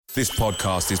This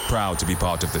podcast is proud to be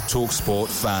part of the TalkSport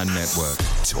Fan Network.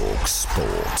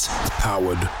 TalkSport.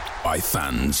 Powered by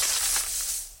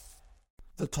fans.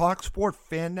 The TalkSport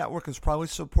Fan Network is proudly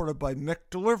supported by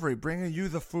McDelivery, bringing you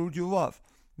the food you love.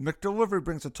 McDelivery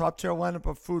brings a top-tier lineup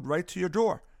of food right to your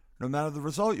door. No matter the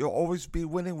result, you'll always be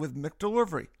winning with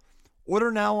McDelivery.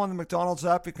 Order now on the McDonald's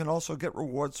app. You can also get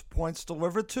rewards points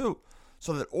delivered too,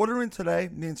 so that ordering today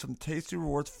means some tasty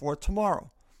rewards for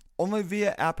tomorrow. Only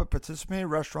via app at participating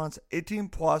restaurants. 18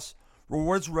 plus.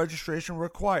 Rewards registration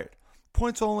required.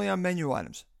 Points only on menu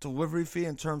items. Delivery fee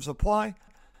and terms apply.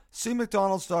 See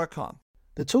McDonald's.com.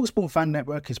 The TalkSport Fan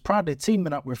Network is proudly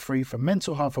teaming up with Free for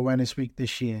Mental Health Awareness Week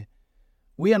this year.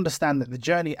 We understand that the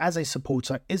journey as a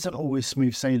supporter isn't always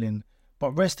smooth sailing,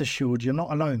 but rest assured you're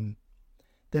not alone.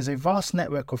 There's a vast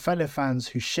network of fellow fans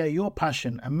who share your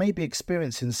passion and may be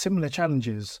experiencing similar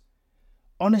challenges.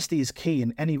 Honesty is key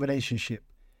in any relationship.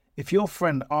 If your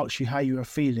friend asks you how you are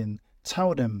feeling,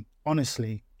 tell them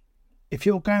honestly. If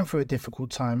you're going through a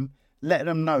difficult time, let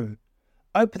them know.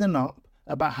 Opening up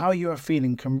about how you are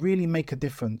feeling can really make a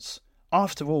difference.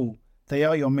 After all, they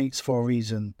are your mates for a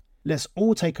reason. Let's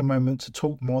all take a moment to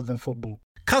talk more than football.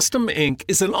 Custom Ink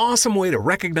is an awesome way to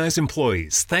recognize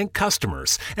employees, thank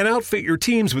customers, and outfit your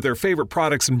teams with their favorite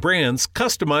products and brands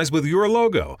customized with your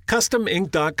logo.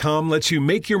 CustomInk.com lets you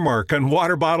make your mark on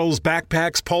water bottles,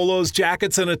 backpacks, polos,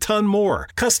 jackets, and a ton more.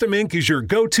 Custom Ink is your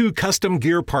go-to custom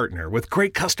gear partner with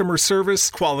great customer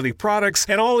service, quality products,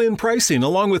 and all-in pricing,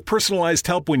 along with personalized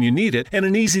help when you need it and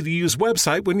an easy-to-use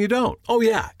website when you don't. Oh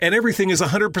yeah, and everything is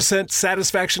 100%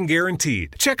 satisfaction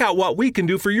guaranteed. Check out what we can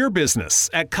do for your business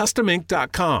at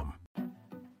CustomInk.com.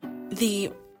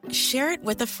 The share it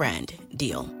with a friend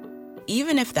deal.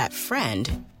 Even if that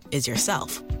friend is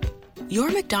yourself.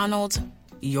 Your McDonald's,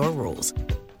 your rules.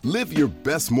 Live your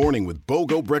best morning with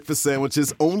BOGO breakfast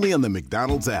sandwiches only on the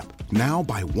McDonald's app. Now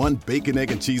buy one bacon, egg,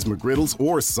 and cheese McGriddles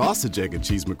or sausage, egg, and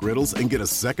cheese McGriddles and get a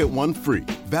second one free.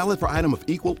 Valid for item of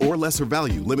equal or lesser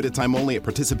value. Limited time only at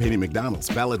participating McDonald's.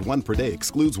 Valid one per day.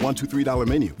 Excludes $1, $2, $3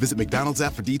 menu. Visit McDonald's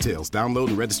app for details. Download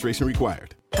and registration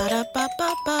required.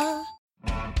 Ba-da-ba-ba-ba.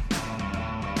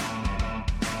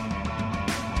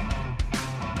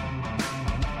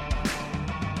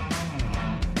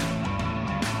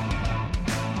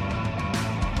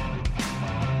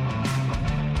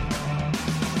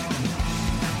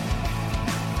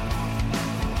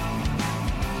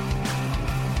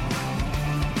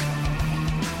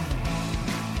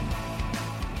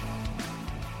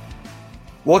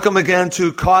 Welcome again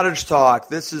to Cottage Talk.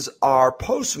 This is our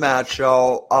post-match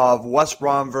show of West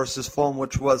Brom versus Fulham,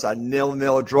 which was a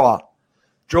 0-0 draw.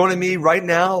 Joining me right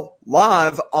now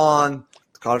live on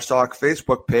the Cottage Talk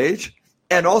Facebook page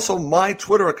and also my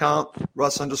Twitter account,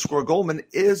 Russ_Goldman,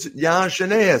 is Giannis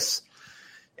Janaeus.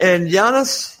 And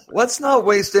Giannis, let's not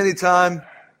waste any time.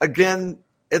 Again,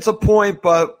 it's a point,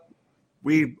 but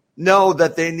we know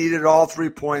that they needed all 3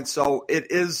 points, so it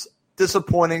is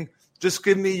disappointing. Just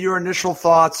give me your initial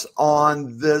thoughts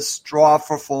on this draw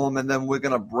for Fulham, and then we're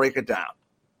going to break it down.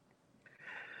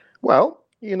 Well,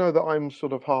 you know that I'm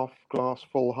sort of half glass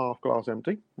full, half glass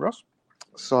empty, Russ.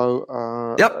 So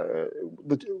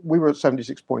we were at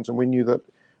 76 points, and we knew that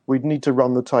we'd need to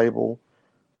run the table,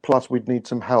 plus we'd need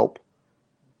some help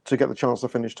to get the chance to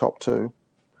finish top two.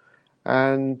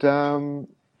 And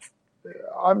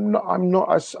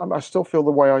I still feel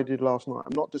the way I did last night.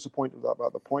 I'm not disappointed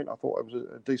about the point. I thought it was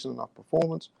a decent enough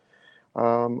performance.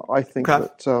 I think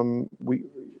that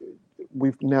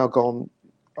we've now gone,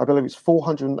 I believe it's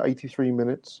 483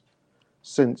 minutes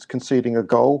since conceding a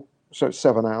goal. So it's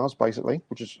 7 hours, basically,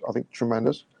 which is, I think,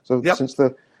 tremendous. So since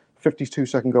the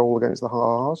 52-second goal against the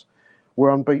Haas,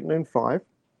 we're unbeaten in 5.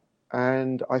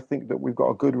 And I think that we've got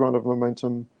a good run of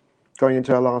momentum going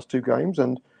into our last 2 games.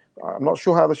 And I'm not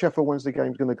sure how the Sheffield Wednesday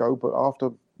game is going to go, but after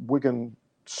Wigan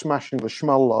smashing the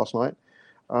Schmull last night,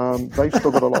 they've still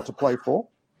got a lot to play for.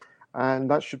 And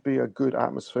that should be a good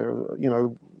atmosphere, you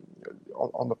know,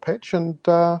 on the pitch. And,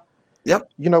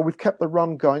 you know, we've kept the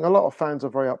run going. A lot of fans are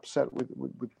very upset with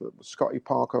Scotty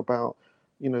Parker about,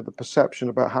 you know, the perception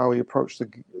about how he approached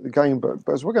the game. But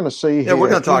as we're going to see here... we're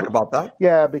going to talk about that.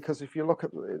 Yeah, because if you look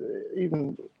at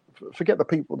even... Forget the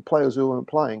players who aren't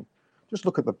playing. Just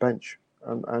look at the bench.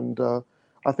 And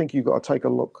I think you've got to take a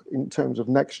look in terms of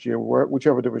next year,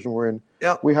 whichever division we're in.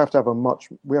 Yeah. We have to have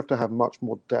much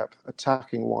more depth,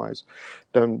 attacking wise,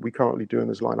 than we currently do in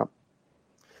this lineup.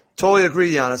 Totally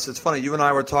agree, Giannis. It's funny. You and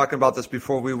I were talking about this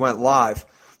before we went live.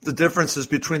 The differences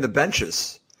between the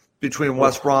benches between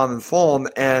West Brom and Fulham,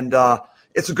 and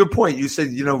it's a good point. You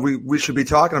said, you know, we should be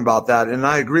talking about that, and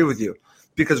I agree with you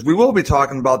because we will be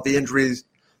talking about the injuries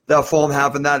that Fulham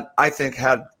have, and that I think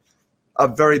had a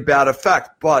very bad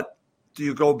effect. But do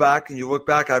you go back and you look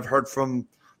back? I've heard from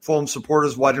Fulham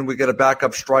supporters, why didn't we get a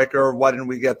backup striker? Why didn't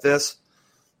we get this?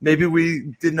 Maybe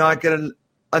we did not get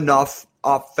enough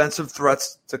offensive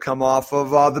threats to come off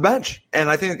of the bench. And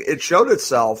I think it showed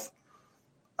itself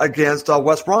against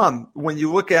West Brom. When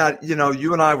you look at,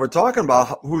 you and I were talking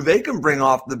about who they can bring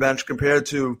off the bench compared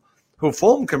to who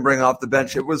Fulham can bring off the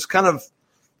bench, it was kind of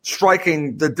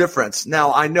striking the difference.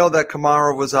 Now, I know that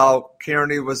Kamara was out,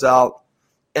 Kearney was out,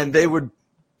 and they would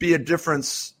be a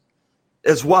difference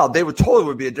as well. They would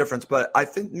totally be a difference, but I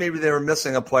think maybe they were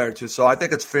missing a player or two. So I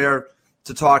think it's fair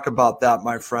to talk about that,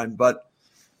 my friend. But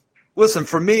listen,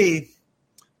 for me,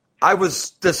 I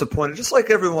was disappointed, just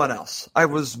like everyone else. I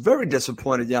was very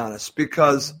disappointed, Giannis,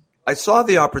 because I saw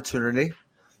the opportunity,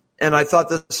 and I thought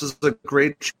this is a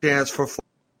great chance for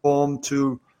Fulham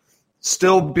to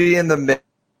still be in the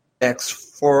mix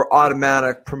for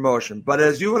automatic promotion. But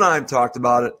as you and I have talked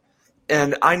about it,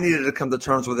 and I needed to come to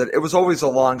terms with it, it was always a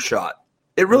long shot.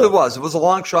 It really was. It was a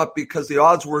long shot because the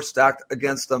odds were stacked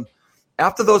against them.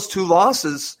 After those two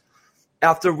losses,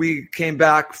 after we came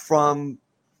back from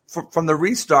the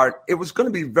restart, it was going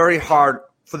to be very hard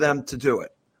for them to do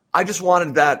it. I just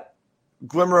wanted that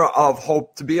glimmer of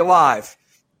hope to be alive.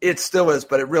 It still is,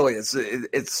 but it really is.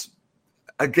 It's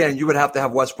again, you would have to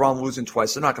have West Brom losing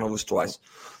twice. They're not going to lose twice.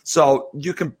 So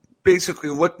you can basically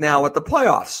look now at the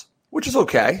playoffs, which is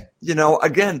okay.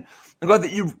 Again, I'm glad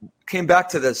that you came back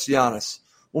to this, Giannis.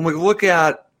 When we look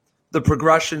at the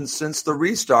progression since the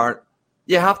restart,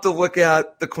 you have to look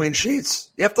at the clean sheets.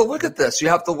 You have to look at this. You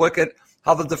have to look at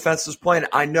how the defense is playing.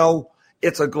 I know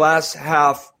it's a glass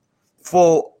half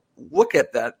full look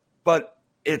at that, but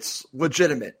it's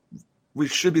legitimate. We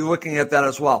should be looking at that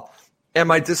as well. Am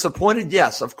I disappointed?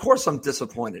 Yes, of course I'm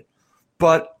disappointed.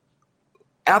 But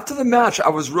after the match, I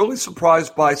was really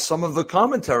surprised by some of the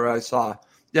commentary I saw.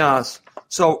 Yes.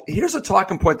 So here's a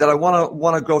talking point that I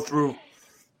want to go through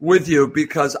with you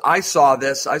because I saw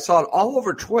this. I saw it all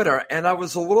over Twitter, and I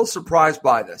was a little surprised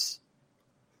by this.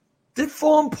 Did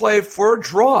Fulham play for a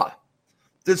draw?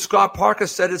 Did Scott Parker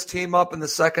set his team up in the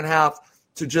second half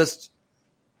to just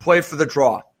play for the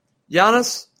draw?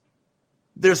 Giannis,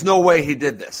 there's no way he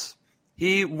did this.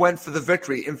 He went for the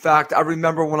victory. In fact, I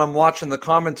remember when I'm watching the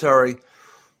commentary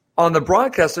on the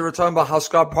broadcast, they were talking about how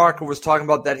Scott Parker was talking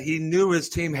about that he knew his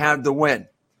team had to win.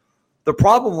 The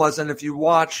problem was, and if you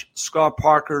watch Scott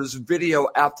Parker's video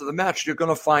after the match, you're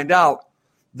going to find out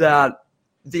that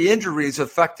the injuries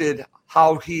affected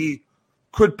how he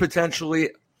could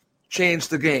potentially change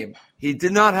the game. He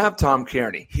did not have Tom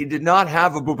Kearney. He did not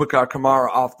have Abubakar Kamara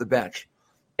off the bench.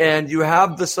 And you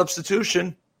have the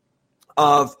substitution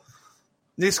of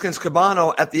Neeskens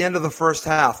Cabano at the end of the first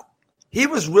half. He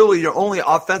was really your only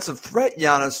offensive threat,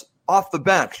 Giannis, off the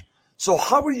bench. So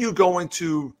how are you going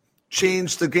to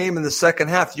change the game in the second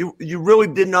half? You really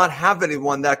did not have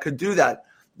anyone that could do that.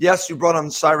 Yes, you brought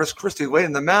on Cyrus Christie late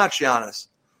in the match, Giannis.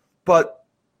 But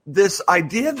this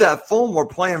idea that Fulham were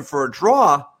playing for a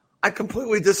draw, I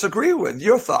completely disagree with.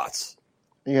 Your thoughts?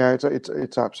 Yeah,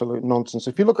 it's absolute nonsense.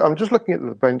 If you look, I'm just looking at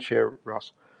the bench here,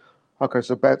 Russ. Okay,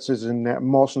 so Betts is in there.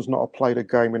 Mawson's not played a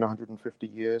game in 150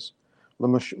 years.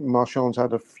 Marchand's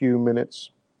had a few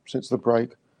minutes since the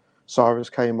break. Cyrus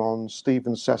came on.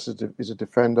 Steven Sess is a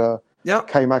defender. Yeah.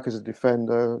 K-Mac is a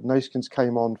defender. Neeskens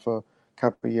came on for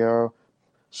Caballero.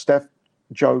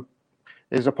 Joe,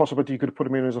 is a possibility you could put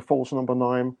him in as a false number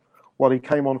 9. Well, he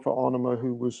came on for Onuma,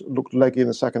 who looked leggy in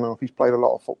the second half. He's played a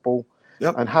lot of football.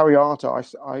 Yep. And Harry Arter,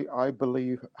 I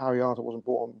believe Harry Arter wasn't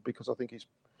brought on because I think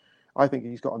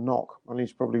he's got a knock and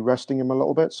he's probably resting him a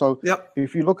little bit. So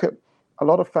If you look at a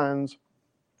lot of fans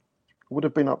would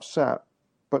have been upset,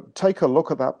 but take a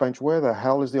look at that bench. Where the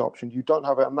hell is the option? You don't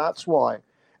have it. And that's why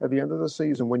at the end of the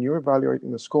season, when you're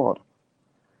evaluating the squad,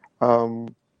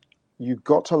 you've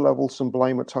got to level some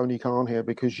blame at Tony Khan here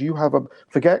because you have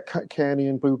forget Kearney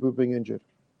and Boo Boo being injured.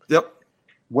 Yep.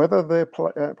 Whether they're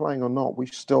playing or not, we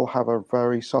still have a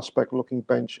very suspect-looking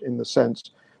bench in the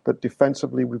sense that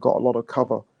defensively we've got a lot of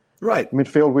cover. Right.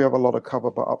 Midfield we have a lot of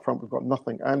cover, but up front we've got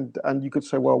nothing. And you could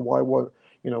say, well,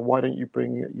 why don't you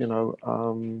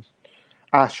bring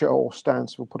Asher or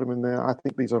Stance? We'll put them in there. I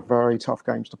think these are very tough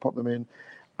games to put them in.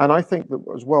 And I think that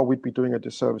as well we'd be doing a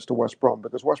disservice to West Brom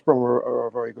because West Brom are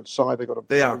a very good side.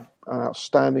 They are an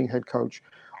outstanding head coach.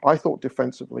 I thought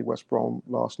defensively West Brom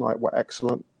last night were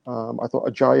excellent. I thought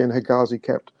Ajayi and Hegazi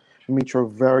kept Mitro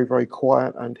very, very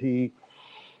quiet, and he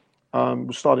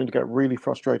was starting to get really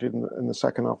frustrated in the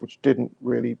second half, which didn't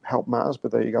really help matters,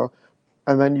 but there you go.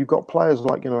 And then you've got players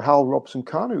like, Hal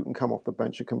Robson-Kanu who can come off the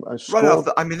bench and score. Right off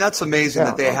that's amazing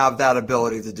that they have that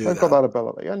ability to do that. They've got that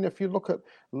ability. And if you look at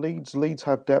Leeds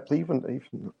have depth.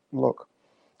 Even look,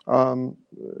 I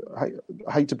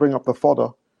hate to bring up the fodder,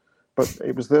 but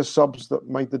it was their subs that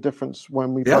made the difference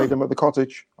when we played them at the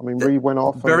Cottage. I mean, Reed went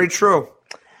off. Very true.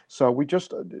 So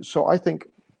I think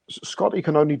Scotty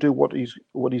can only do what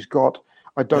he's got.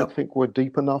 I don't think we're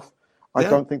deep enough. I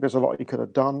don't think there's a lot he could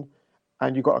have done.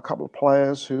 And you've got a couple of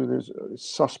players who there's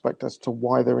suspect as to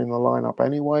why they're in the lineup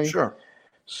anyway. Sure.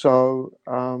 So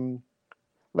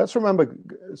let's remember.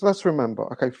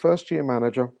 Okay, first-year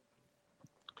manager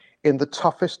in the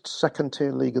toughest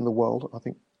second-tier league in the world. I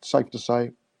think it's safe to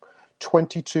say,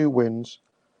 22 wins,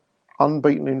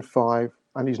 unbeaten in 5,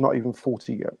 and he's not even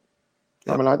 40 yet.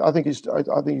 Yep. I mean, I think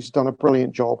he's done a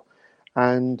brilliant job,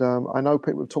 and I know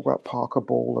people talk about Parker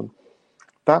Ball, and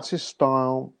that's his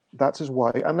style. That's his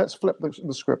way. And let's flip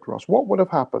the script, Ross. What would have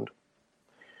happened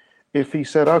if he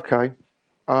said, okay,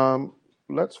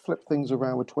 let's flip things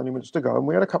around with 20 minutes to go? And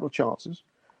we had a couple of chances.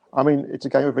 I mean, it's a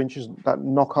game of inches, that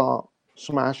knockout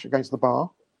smash against the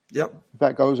bar. Yep.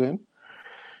 That goes in.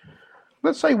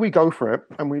 Let's say we go for it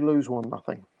and we lose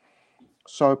 1-0.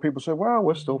 So people say, well,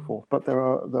 we're still fourth. But there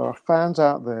are fans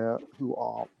out there who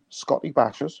are Scotty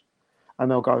bashers,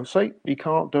 and they'll go, see, he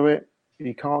can't do it.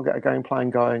 He can't get a game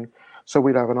plan going. So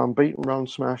we'd have an unbeaten run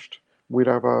smashed. We'd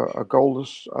have a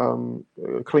goalless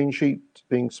clean sheet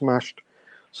being smashed.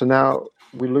 So now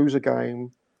we lose a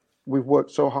game. We've worked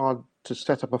so hard to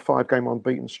set up a 5-game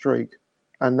unbeaten streak,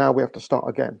 and now we have to start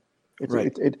again.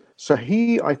 So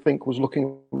he, I think, was looking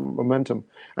at momentum.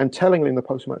 And tellingly in the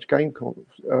post-match game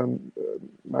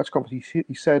match conference,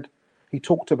 he said he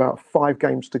talked about 5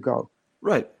 games to go.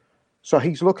 Right. So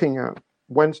he's looking at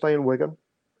Wednesday in Wigan,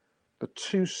 the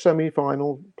 2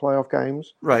 semi-final playoff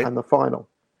games, and the final.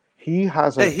 He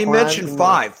has a. He mentioned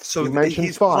 5, so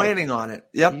he's 5. planning on it.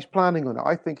 Yep, he's planning on it.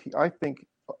 I think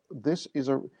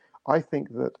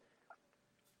that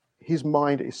his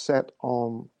mind is set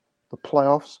on the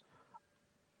playoffs.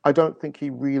 I don't think he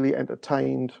really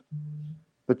entertained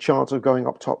the chance of going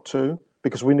up top 2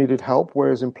 because we needed help.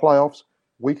 Whereas in playoffs,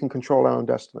 we can control our own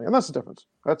destiny, and that's the difference.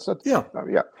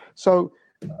 Yeah. So.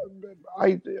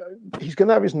 He's going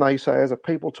to have his naysayers of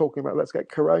people talking about let's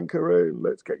get Karan,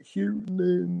 let's get Houghton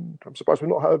in. I'm surprised we've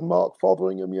not heard Mark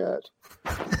Fotheringham yet,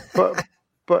 but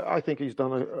I think he's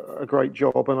done a great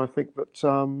job, and I think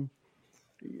that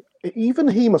even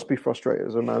he must be frustrated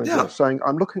as a manager, saying,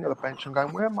 "I'm looking at the bench and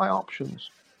going, where are my options?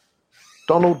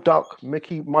 Donald Duck,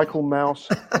 Michael Mouse,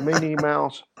 Minnie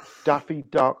Mouse, Daffy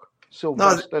Duck."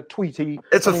 Sylvester, Tweety.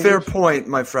 It's a fair point,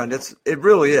 my friend. It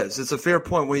really is. It's a fair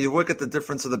point when you look at the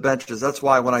difference of the benches. That's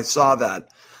why when I saw that,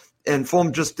 and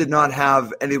Fulham just did not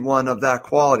have anyone of that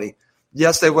quality.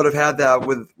 Yes, they would have had that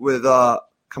with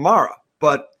Kamara,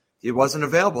 but he wasn't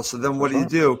available. So then what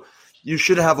do? You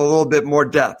should have a little bit more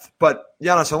depth. But,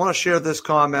 Giannis, I want to share this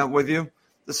comment with you.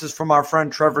 This is from our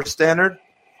friend Trevor Stannard.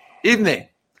 Evening.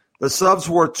 The subs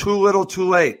were too little too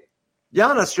late.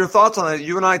 Giannis, your thoughts on that?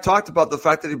 You and I talked about the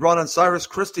fact that he brought on Cyrus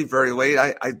Christie very late.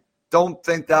 I don't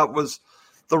think that was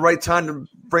the right time to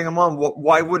bring him on.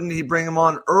 Why wouldn't he bring him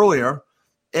on earlier?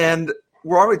 And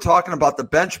we're already talking about the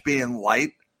bench being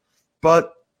light,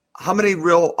 but how many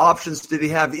real options did he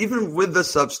have, even with the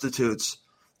substitutes,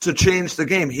 to change the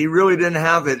game? He really didn't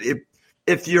have it.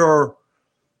 If your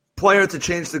player to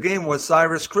change the game was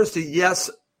Cyrus Christie, yes,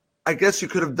 I guess you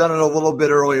could have done it a little bit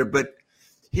earlier, but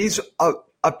he's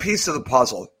a piece of the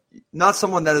puzzle, not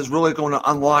someone that is really going to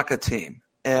unlock a team.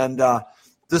 And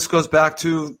this goes back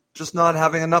to just not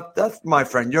having enough depth, my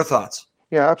friend. Your thoughts?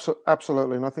 Yeah,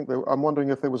 absolutely. And I think I'm wondering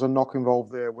if there was a knock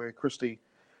involved there where Christie,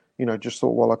 just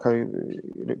thought, well, okay,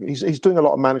 he's doing a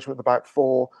lot of management at the back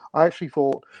 4. I actually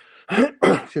thought,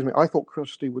 excuse me, I thought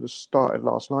Christie would have started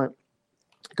last night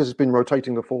because he's been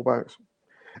rotating the fullbacks.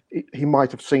 He might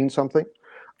have seen something.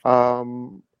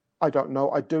 I don't know.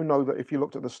 I do know that if you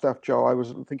looked at the Steph Joe, I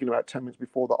was thinking about 10 minutes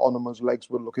before that Onama's legs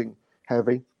were looking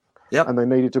heavy. Yep. And they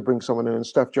needed to bring someone in. And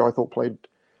Steph Joe, I thought, played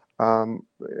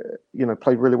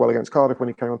really well against Cardiff when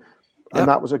he came on. And Yep.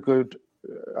 that was a good...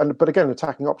 But again,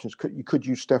 attacking options. You could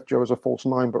use Steph Joe as a false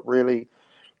 9, but really,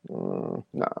 no.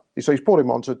 So he's brought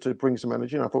him on to bring some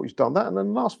energy, and I thought he's done that. And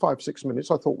then the last 5-6 minutes,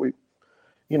 I thought we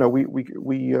went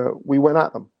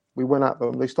at them. We went at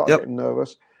them. They started getting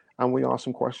nervous. And we asked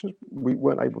some questions. We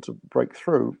weren't able to break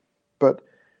through. But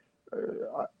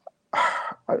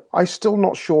I'm still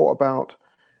not sure about,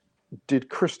 did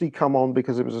Christie come on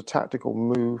because it was a tactical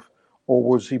move, or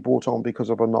was he brought on because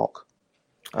of a knock?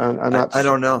 And that's, I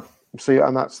don't know. See,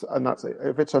 and that's it.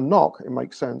 If it's a knock, it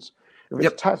makes sense. If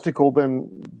it's tactical,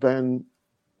 then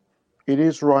it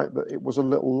is right that it was a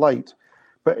little late,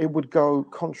 but it would go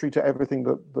contrary to everything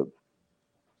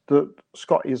that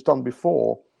Scotty has done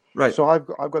before. Right. So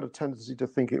I've got a tendency to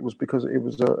think it was because it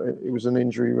was an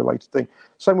injury related thing.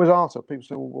 Same with Arthur. People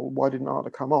say, well, why didn't Arthur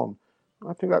come on?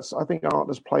 I think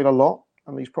Arthur's played a lot,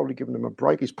 and he's probably given him a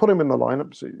break. He's put him in the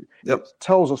lineup, so it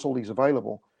tells us all he's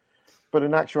available. But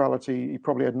in actuality, he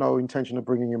probably had no intention of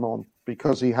bringing him on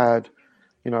because he had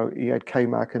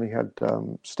K-Mac and he had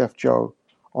Steph Joe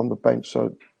on the bench,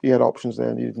 so he had options there,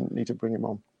 and he didn't need to bring him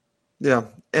on. Yeah,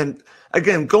 and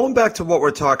again, going back to what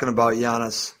we're talking about,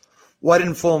 Giannis, why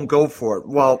didn't Fulham go for it?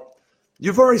 Well,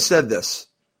 you've already said this.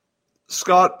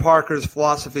 Scott Parker's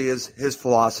philosophy is his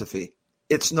philosophy.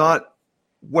 It's not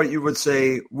what you would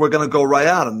say, we're going to go right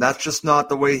at him. That's just not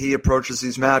the way he approaches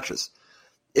these matches.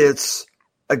 It's,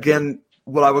 again,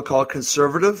 what I would call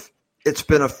conservative. It's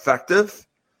been effective.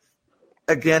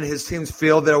 Again, his teams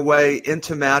feel their way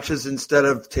into matches instead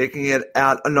of taking it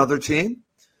at another team.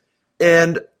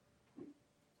 And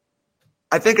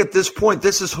I think at this point,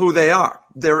 this is who they are.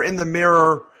 They're in the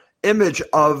mirror image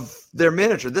of their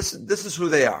manager. This is who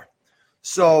they are.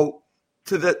 So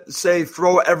to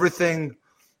throw everything,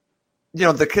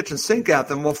 the kitchen sink at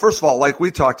them. Well, first of all, like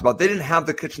we talked about, they didn't have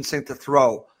the kitchen sink to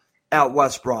throw at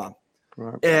West Brom.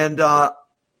 Right. And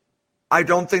I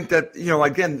don't think that,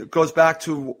 again, it goes back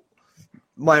to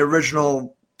my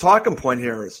original talking point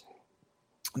here is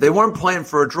they weren't playing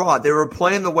for a draw. They were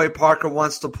playing the way Parker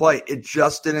wants to play. It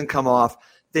just didn't come off.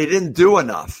 They didn't do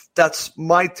enough. That's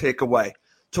my takeaway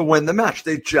to win the match.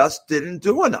 They just didn't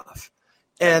do enough.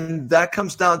 And that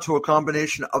comes down to a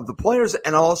combination of the players,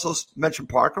 and I'll also mention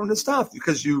Parker and his staff,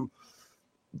 because you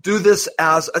do this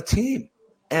as a team,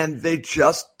 and they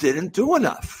just didn't do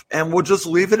enough. And we'll just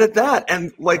leave it at that.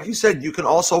 And like you said, you can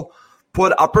also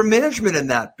put upper management in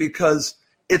that because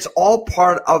it's all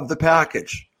part of the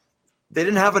package. They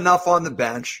didn't have enough on the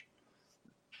bench,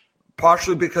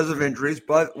 partially because of injuries.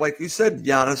 But like you said,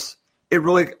 Giannis, it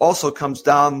really also comes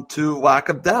down to lack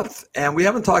of depth. And we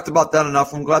haven't talked about that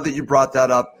enough. I'm glad that you brought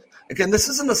that up. Again, this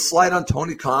isn't a slight on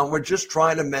Tony Khan. We're just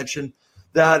trying to mention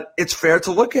that it's fair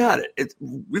to look at it.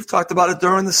 We've talked about it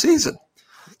during the season.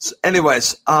 So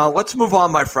anyways, let's move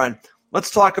on, my friend.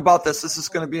 Let's talk about this. This is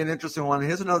going to be an interesting one.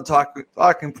 Here's another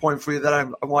talking point for you that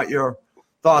I want your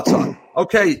thoughts on.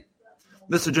 Okay,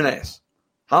 Mr. Janaeus,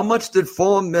 how much did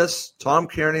Fulham miss Tom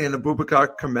Kearney and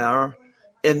Abubakar Kamara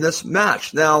in this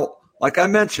match? Now, like I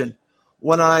mentioned,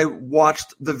 when I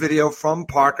watched the video from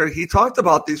Parker, he talked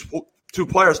about these two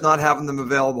players not having them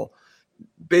available.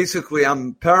 Basically,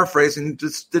 I'm paraphrasing,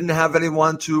 just didn't have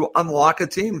anyone to unlock a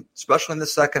team, especially in the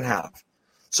second half.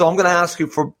 So I'm going to ask you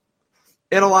for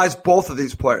analyze both of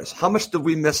these players. How much did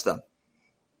we miss them?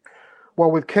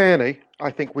 Well, with Kearney,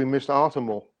 I think we missed Arthur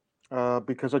more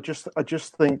because I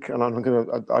just think, and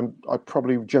I'm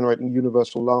probably generating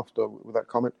universal laughter with that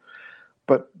comment,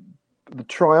 but the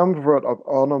triumvirate of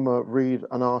Onoma, Reed,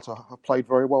 and Arthur have played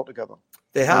very well together.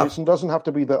 They have. And it doesn't have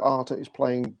to be that Arthur is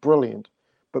playing brilliant,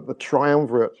 but the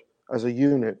triumvirate as a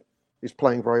unit is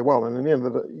playing very well. And in the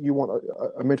end, you want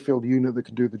a midfield unit that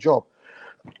can do the job.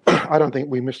 I don't think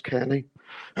we missed Kearney.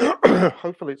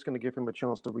 Hopefully it's going to give him a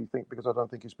chance to rethink because I don't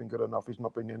think he's been good enough. He's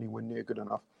not been anywhere near good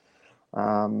enough.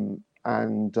 So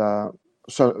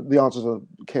the answer to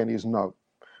Kearney is no.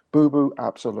 Boo Boo,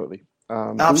 absolutely.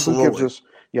 Absolutely. Boo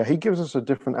Boo he gives us a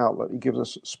different outlet. He gives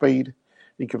us speed.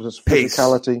 He gives us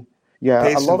physicality. Yeah,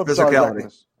 Pace a lot of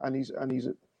physicality. And he's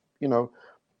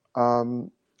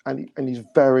he's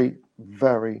very,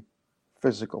 very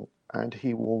physical, and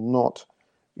he will not.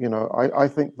 I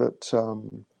think that,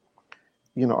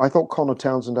 I thought Connor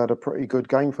Townsend had a pretty good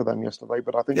game for them yesterday,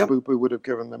 but I think Boo Boo would have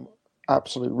given them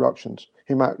absolute ructions.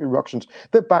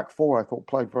 Their back four, I thought,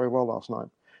 played very well last night.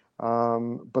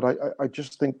 But I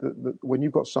just think that when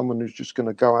you've got someone who's just going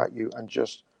to go at you and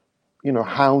just,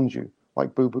 hound you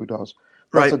like Boo Boo does,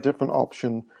 that's a different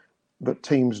option that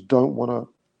teams don't want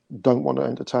to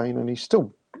entertain. And he's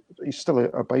still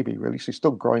a baby, really. So he's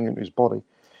still growing into his body.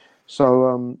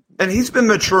 So, and he's been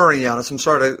maturing, Giannis. I'm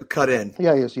sorry to cut in.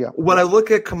 Yeah, he is, yeah. When I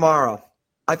look at Kamara,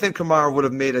 I think Kamara would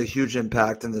have made a huge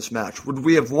impact in this match. Would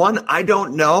we have won? I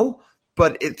don't know,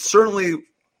 but it certainly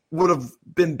would have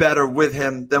been better with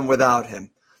him than without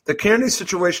him. The Kearney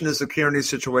situation is the Kearney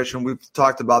situation. We've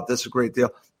talked about this a great deal.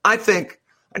 I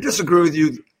disagree with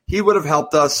you. He would have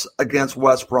helped us against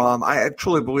West Brom. I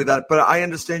truly believe that, but I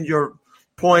understand your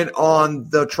point on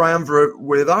the triumvirate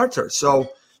with Arthur.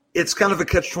 So it's kind of a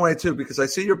catch-22 because I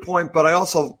see your point, but I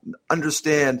also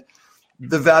understand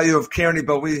the value of Kearney,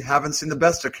 but we haven't seen the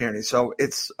best of Kearney. So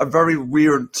it's a very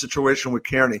weird situation with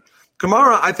Kearney.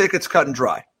 Kamara, I think it's cut and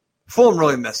dry. Fulham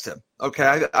really missed him.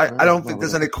 Okay, I don't think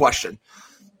there's any question.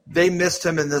 They missed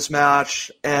him in this match,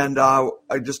 and I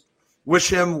just wish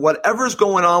him whatever's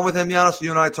going on with him. Giannis,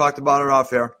 you and I talked about it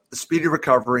off air. A speedy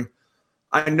recovery.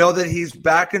 I know that he's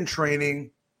back in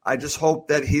training. I just hope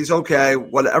that he's okay.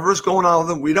 Whatever's going on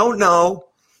with him, we don't know.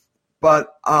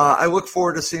 But I look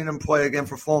forward to seeing him play again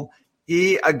for Fulham.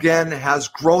 He, again, has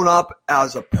grown up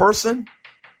as a person,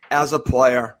 as a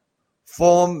player.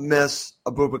 Fulham miss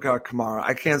Abubakar Kamara.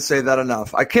 I can't say that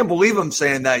enough. I can't believe I'm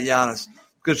saying that, Giannis,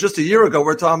 because just a year ago we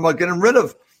were talking about getting rid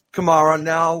of Kamara.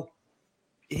 Now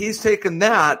he's taken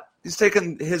that. He's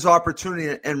taken his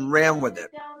opportunity and ran with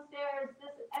it.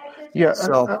 Yeah,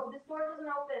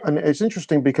 and it's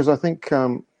interesting because I think,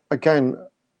 again,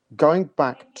 going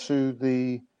back to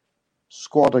the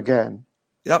squad again.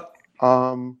 Yep.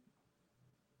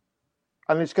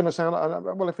 And it's going to sound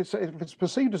well if it's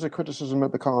perceived as a criticism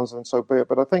of the Khans, then so be it.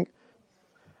 But I think,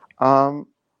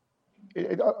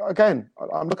 again,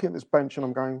 I'm looking at this bench and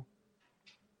I'm going,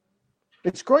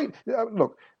 it's great.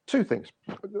 Look, two things.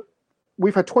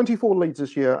 We've had 24 leads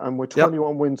this year, and we're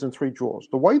 21 wins and 3 draws.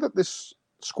 The way that this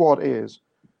squad is,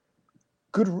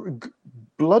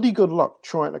 bloody good luck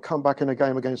trying to come back in a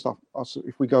game against us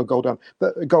if we goal up.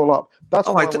 That's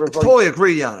why I totally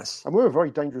agree, Giannis. And we're a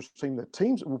very dangerous team. The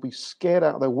teams will be scared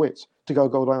out of their wits to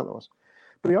goal down to us.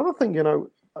 But the other thing, I'm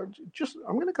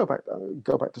going to go back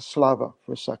to Slava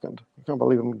for a second. I can't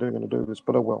believe I'm going to do this,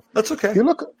 but I will. That's okay. If you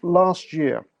look at last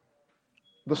year,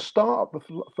 the start of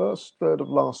the first third of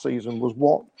last season was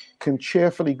what can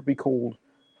cheerfully be called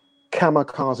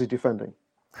kamikaze defending.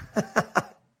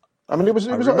 I mean, it was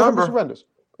horrendous.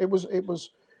 It was,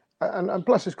 and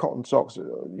bless his cotton socks.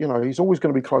 He's always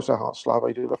going to be close to heart. Slava,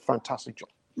 he did a fantastic job.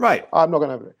 Right. I'm not going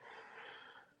to have it.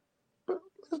 But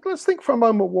let's think for a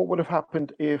moment what would have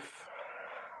happened if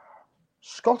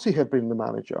Scotty had been the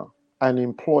manager and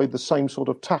employed the same sort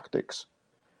of tactics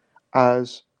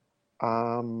as,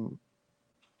 Slava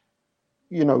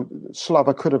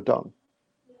could have done.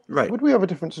 Right. Would we have a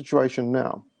different situation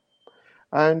now?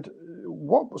 And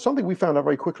something we found out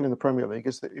very quickly in the Premier League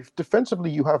is that if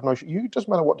defensively you have no shape, it doesn't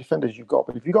matter what defenders you've got,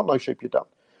 but if you've got no shape, you're done.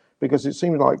 Because it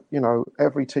seems like,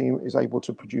 every team is able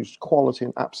to produce quality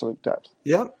and absolute depth.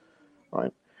 Yeah.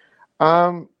 Right.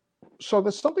 So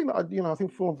there's something that, I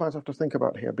think Fulham fans have to think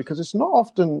about here, because it's not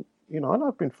often, and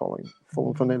I've been following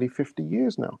Fulham for nearly 50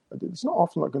 years now. It's not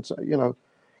often I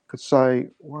could say,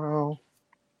 well,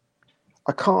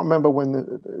 I can't remember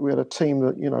when we had a team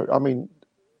that,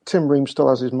 Tim Ream still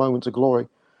has his moments of glory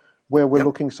where we're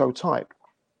looking so tight.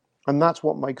 And that's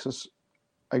what makes us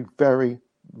a very,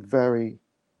 very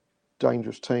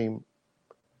dangerous team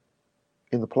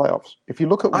in the playoffs. If you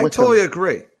look at Wycombe, I totally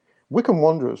agree. Wycombe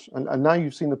Wanderers, and now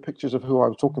you've seen the pictures of who I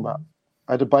was talking about.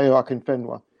 Adebayo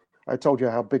Akinfenwa. I told you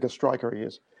how big a striker he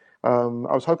is. I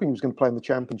was hoping he was going to play in the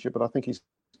Championship, but I think he's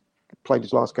played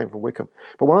his last game for Wycombe.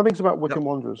 But one of the things about Wycombe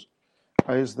Wanderers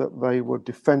is that they were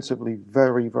defensively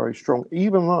very, very strong,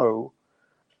 even though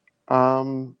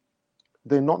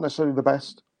they're not necessarily the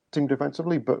best team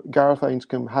defensively, but Gareth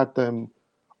Ainscombe had them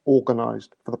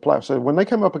organised for the playoffs. So when they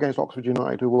came up against Oxford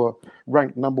United, who were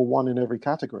ranked number 1 in every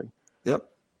category,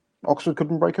 Oxford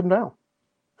couldn't break them down.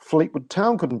 Fleetwood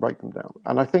Town couldn't break them down.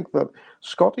 And I think that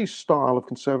Scotty's style of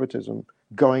conservatism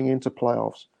going into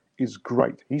playoffs is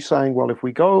great. He's saying, well, if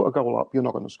we go a goal up, you're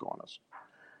not going to score on us.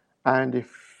 And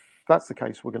if that's the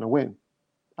case, we're going to win.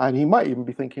 And he might even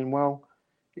be thinking, well,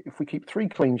 if we keep 3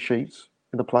 clean sheets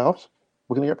in the playoffs,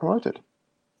 we're going to get promoted.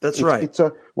 That's right.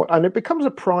 And it becomes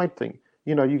a pride thing.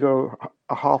 You go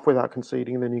a half without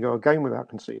conceding, and then you go a game without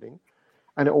conceding,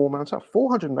 and it all mounts up.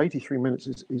 483 minutes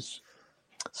is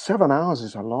 7 hours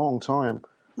is a long time.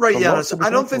 Right, Giannis. I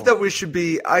don't think that we should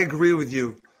be, I agree with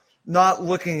you, not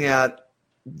looking at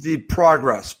the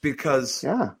progress, because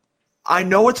I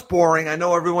know it's boring. I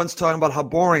know everyone's talking about how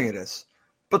boring it is.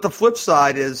 But the flip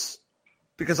side is,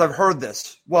 because I've heard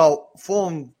this, well,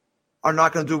 Fulham are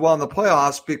not going to do well in the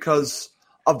playoffs because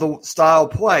of the style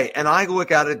of play. And I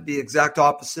look at it the exact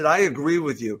opposite. I agree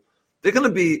with you. They're going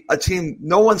to be a team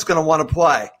no one's going to want to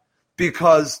play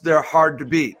because they're hard to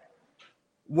beat.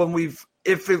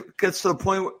 If it gets to the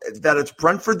point that it's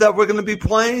Brentford that we're going to be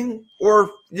playing, or,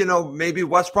 maybe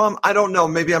West Brom, I don't know.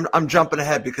 Maybe I'm jumping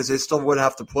ahead because they still would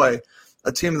have to play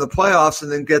a team in the playoffs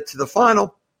and then get to the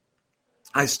final.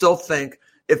 I still think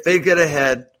if they get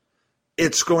ahead,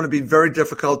 it's going to be very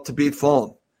difficult to beat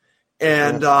Fulham.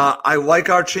 And I like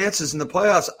our chances in the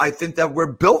playoffs. I think that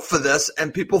we're built for this,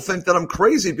 and people think that I'm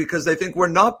crazy because they think we're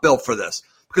not built for this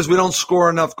because we don't score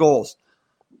enough goals.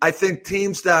 I think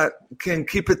teams that can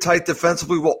keep it tight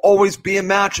defensively will always be in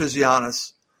matches,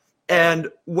 Giannis. And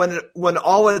when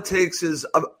all it takes is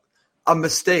a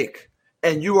mistake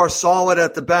and you are solid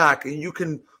at the back and you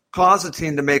can cause a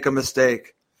team to make a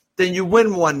mistake, then you win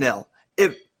 1-0.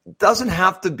 It doesn't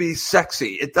have to be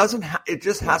sexy. It doesn't. It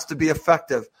just has to be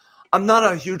effective. I'm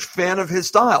not a huge fan of his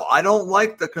style. I don't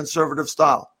like the conservative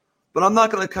style. But I'm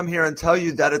not going to come here and tell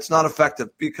you that it's not effective,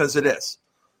 because it is.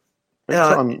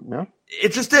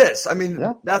 It just is. I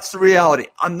mean, that's the reality.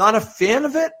 I'm not a fan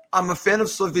of it. I'm a fan of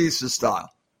Slavisa's style.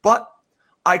 But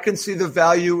I can see the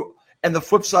value and the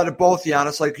flip side of both,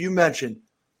 Giannis. Like you mentioned,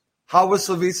 how was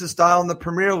Slavisa's style in the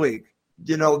Premier League?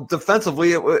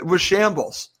 Defensively, it was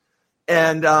shambles.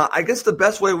 And I guess the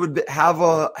best way would be have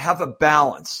a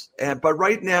balance. But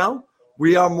right now,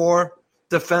 we are more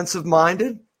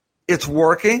defensive-minded. It's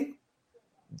working.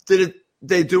 Did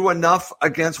they do enough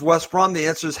against West Brom? The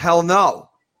answer is hell no.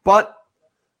 But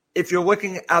if you're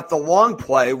looking at the long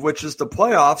play, which is the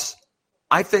playoffs,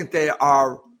 I think they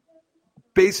are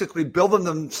basically building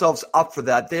themselves up for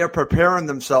that. They are preparing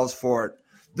themselves for it.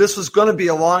 This was going to be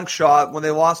a long shot when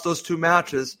they lost those 2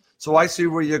 matches. So I see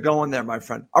where you're going there, my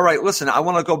friend. All right, listen, I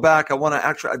want to go back. I want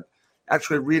to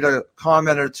actually read a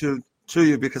comment or two to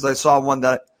you, because I saw one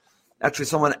that actually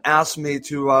someone asked me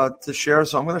to share.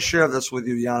 So I'm going to share this with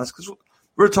you, Giannis, because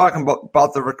we're talking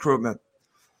about the recruitment.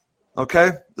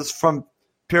 Okay? This is from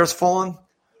Pierce Fulham.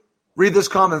 Read this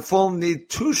comment. Fulham need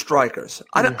 2 strikers.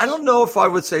 I don't know if I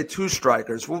would say 2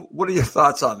 strikers. What are your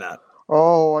thoughts on that?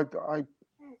 Oh,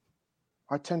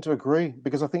 I tend to agree,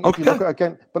 because I think if you look at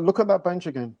again, but look at that bench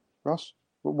again, Russ.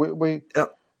 Almost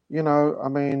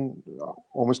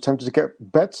tempted to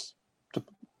get Betts.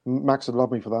 Max would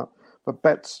love me for that, but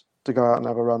Betts to go out and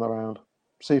have a run around,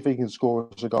 see if he can score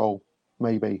us a goal,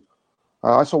 maybe.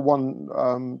 I saw one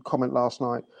comment last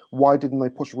night. Why didn't they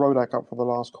push Rodak up for the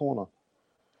last corner?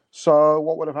 So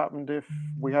what would have happened if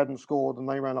we hadn't scored and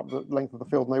they ran up the length of the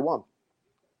field and they won?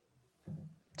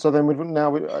 So then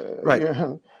right.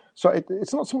 Yeah. So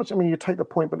it's not so much. I mean, you take the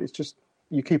point, but it's just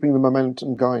you're keeping the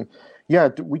momentum going. Yeah,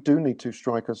 we do need 2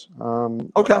 strikers.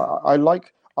 Okay.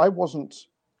 I wasn't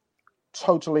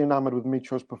totally enamored with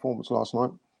Mitro's performance last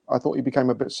night. I thought he became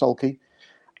a bit sulky,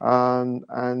 and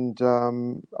I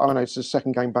don't know, it's his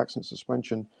second game back since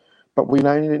suspension. But we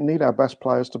need our best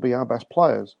players to be our best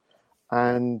players.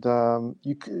 And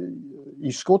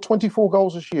you scored 24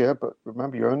 goals this year, but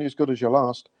remember, you're only as good as your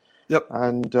last. Yep.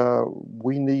 And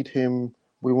we need him.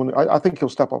 I think he'll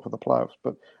step up for the playoffs,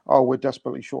 but we're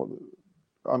desperately short.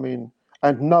 I mean,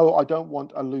 and no, I don't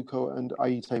want Aluko and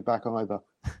Aite back either,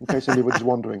 in case anybody's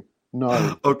wondering.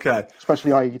 No. Okay. Especially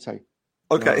Aite.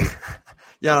 Okay. No.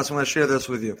 Giannis, I'm going to share this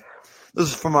with you. This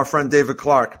is from our friend David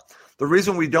Clark. The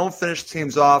reason we don't finish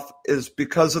teams off is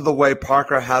because of the way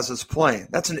Parker has us playing.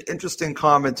 That's an interesting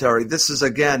commentary. This is,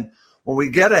 again, when we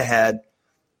get ahead,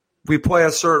 we play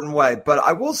a certain way. But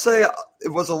I will say it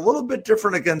was a little bit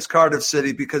different against Cardiff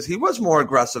City, because he was more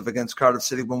aggressive against Cardiff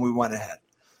City when we went ahead.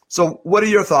 So what are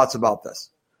your thoughts about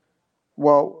this?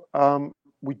 Well,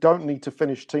 we don't need to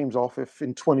finish teams off if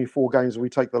in 24 games we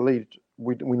take the lead,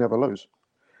 we never lose.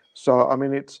 So, I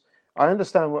mean, I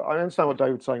understand what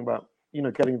David's saying about,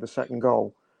 getting the second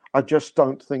goal. I just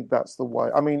don't think that's the way.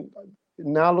 I mean,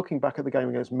 now looking back at the game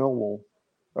against Millwall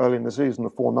early in the season, the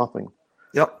 4-0.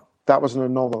 Yep. That was an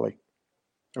anomaly.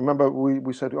 Remember,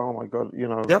 we said, "Oh my God,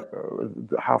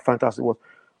 how fantastic it was."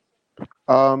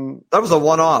 That was a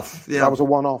one-off. Yeah, that was a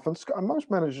one-off. And most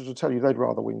managers will tell you they'd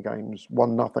rather win games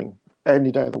 1-0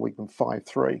 any day of the week than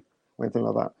 5-3 or anything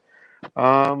like that.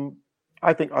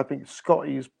 I think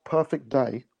Scotty's perfect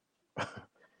day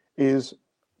is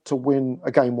to win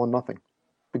a game 1-0,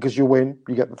 because you win,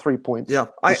 you get the 3 points. Yeah,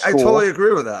 I totally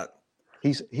agree with that.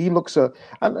 He looks and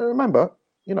remember,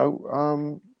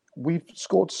 we've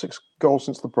scored 6 goals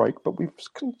since the break, but we've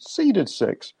conceded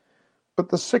 6. But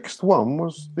the 6th one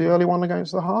was the early one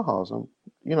against the Ha-Has. And,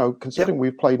 considering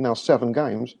we've played now 7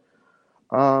 games,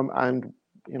 and,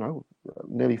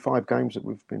 nearly 5 games that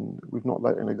we've not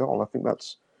let in a goal, I think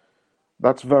that's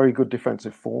very good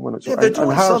defensive form. And they're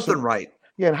doing something right.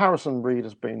 Yeah, and Harrison Reed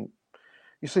has been,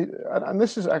 you see, and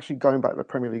this is actually going back to the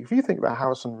Premier League. If you think that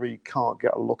Harrison Reed can't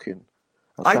get a look in,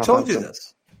 I told you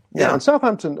this. Yeah, and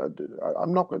Southampton,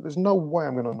 I'm not. There's no way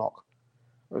I'm going to knock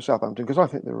Southampton, because I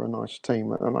think they're a nice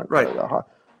team, and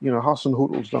Hassan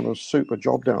Huttel's done a super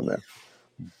job down there.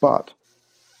 But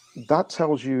that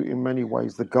tells you in many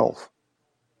ways the gulf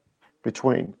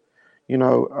between,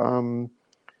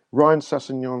 Ryan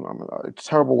Sessegnon. It's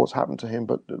terrible what's happened to him,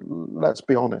 but let's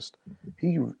be honest,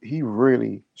 he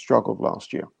really struggled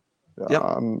last year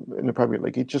in the Premier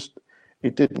League.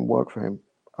 It didn't work for him.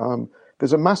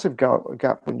 There's a massive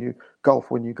gap when you go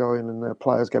in and there are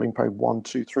players getting paid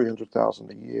 100,000, 200,000,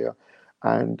 300,000 a year,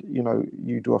 and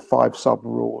you do a 5-sub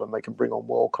rule, and they can bring on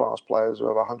world-class players who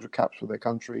have 100 caps for their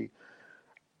country.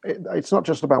 It's not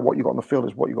just about what you got on the field;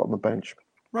 it's what you got on the bench.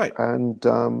 Right. And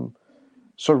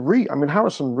so Reed,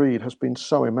 Harrison Reed has been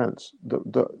so immense.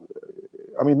 There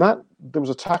was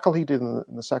a tackle he did in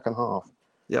the second half.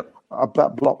 Yep.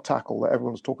 That block tackle that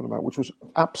everyone's talking about, which was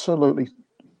absolutely.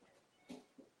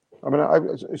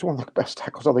 It's one of the best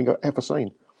tackles I think I've ever seen.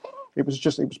 It was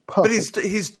perfect. But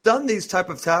he's done these type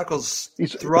of tackles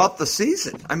throughout the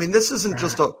season. I mean, this isn't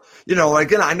just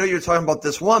again, I know you're talking about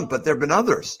this one, but there have been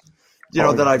others,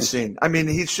 that I've seen. I mean,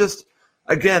 he's just,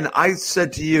 again, I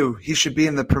said to you, he should be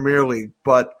in the Premier League,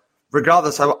 but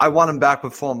regardless, I want him back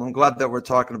with Fulham. I'm glad that we're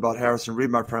talking about Harrison Reed,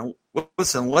 my friend.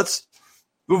 Listen, let's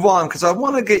move on, because I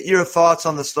want to get your thoughts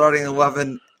on the starting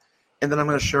 11, and then I'm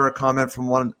going to share a comment from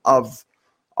one of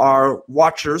our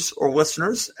watchers or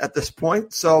listeners at this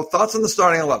point. So thoughts on the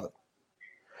starting 11?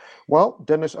 Well,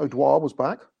 Dennis O'Dwyer was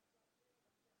back,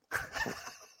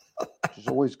 which is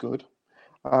always good.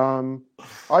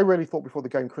 I really thought before the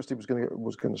game Christie was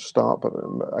going to start, but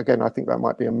again, I think that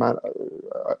might be an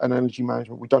energy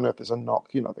management. We don't know if there's a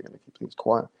knock. They're going to keep things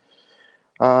quiet.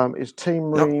 Is Team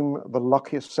Ream the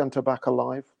luckiest centre back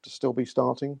alive to still be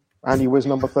starting? Andy Wiz,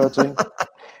 number 13.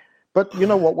 But you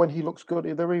know what? When he looks good,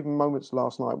 there were even moments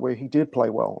last night where he did play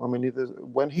well. I mean,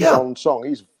 when he's on song,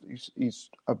 he's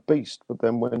a beast. But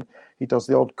then when he does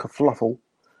the odd kerfluffle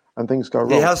and things go wrong,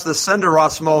 he has the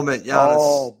Senderos moment. Giannis.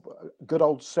 Oh, good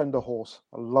old Sender Horse.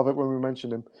 I love it when we mention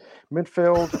him.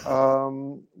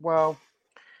 Midfield, well,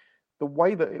 the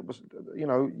way that it was,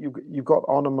 you've got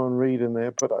Onoma and Reed in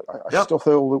there, but I still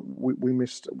feel that we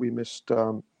missed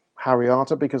Harry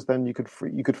Arter, because then you could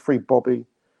free Bobby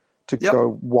to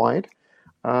go wide.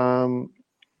 But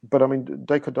I mean,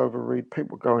 Decordova Reed,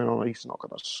 people going on, he's not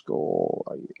going to score.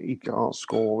 He can't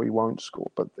score. He won't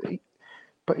score. But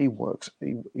he works.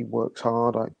 He works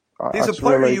hard. He's a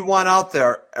player you want out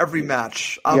there every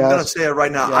match. I'm going to say it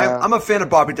right now. Yeah. I'm a fan of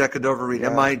Bobby Decordova Reed.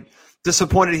 Yeah. Am I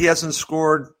disappointed he hasn't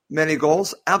scored many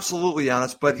goals? Absolutely,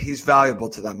 Giannis, but he's valuable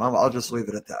to them. I'll just leave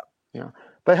it at that. Yeah.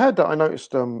 They had, I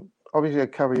noticed, obviously you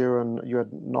had Cavalier and you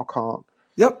had Knockhart.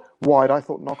 Yep. Wide. I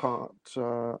thought Knockhart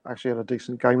actually had a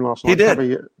decent game last night. He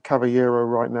did. Cavallero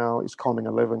right now is conning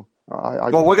a living.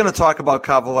 Well, we're going to talk about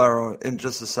Cavallero in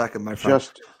just a second, my friend.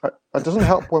 It doesn't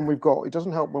help when we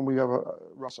have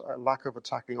a lack of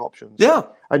attacking options. Yeah.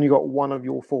 And you got one of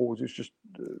your forwards who's just.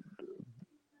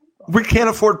 We can't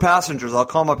afford passengers. I'll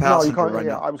call him a passenger right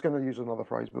now. I was going to use another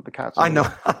phrase, but the cat's. I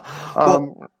know.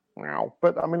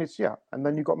 But I mean, and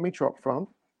then you got Mitra up front,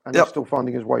 and he's still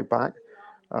finding his way back.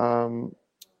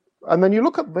 And then you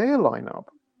look at their lineup,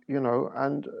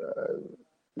 and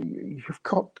you've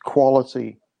got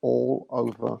quality all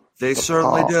over. They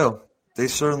certainly do. They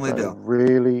certainly do.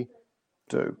 Really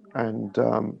do. And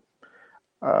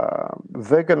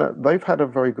they've had a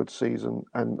very good season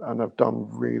and have done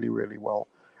really, really well.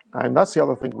 And that's the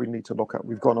other thing we need to look at.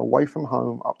 We've gone away from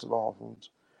home up to the Hawthorns.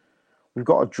 We've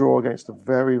got a draw against a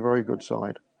very, very good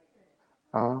side.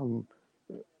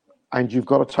 And you've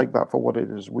got to take that for what it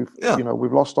is. We've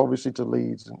lost obviously to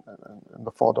Leeds and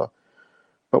the fodder,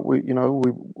 but we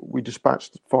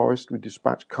dispatched Forest, we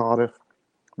dispatched Cardiff.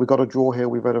 We got a draw here.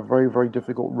 We've had a very, very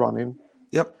difficult run in.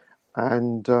 Yep.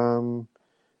 And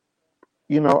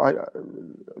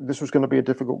this was going to be a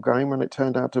difficult game, and it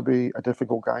turned out to be a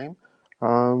difficult game. But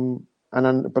a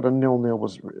 0-0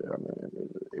 was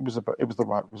it was the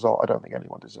right result. I don't think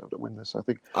anyone deserved to win this.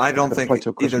 I don't think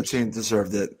either team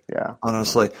deserved it. Yeah,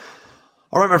 honestly.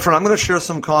 All right, my friend, I'm going to share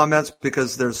some comments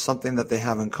because there's something that they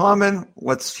have in common.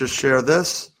 Let's just share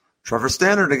this. Trevor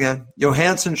Standard again.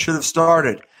 Johansson should have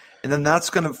started. And then that's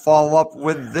going to follow up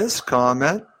with this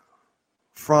comment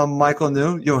from Michael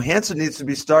New. Johansson needs to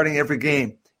be starting every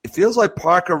game. It feels like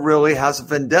Parker really has a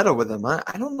vendetta with him. I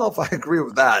don't know if I agree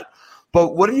with that.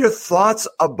 But what are your thoughts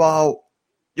about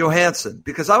Johansson?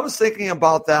 Because I was thinking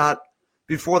about that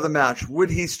before the match. Would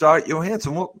he start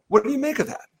Johansson? What do you make of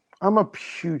that? I'm a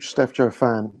huge Steph Joe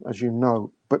fan, as you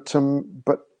know, but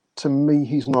to me,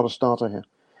 he's not a starter here.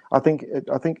 I think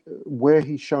where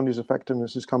he's shown his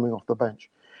effectiveness is coming off the bench.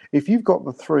 If you've got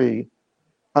the three,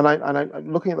 and I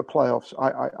looking at the playoffs,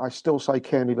 I still say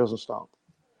Kearney doesn't start.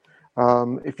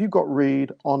 If you've got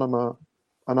Reed, Onoma,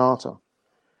 and Arter,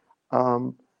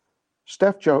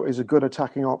 Steph Joe is a good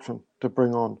attacking option to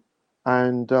bring on,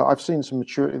 and I've seen some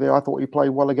maturity there. I thought he played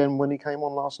well again when he came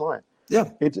on last night. Yeah,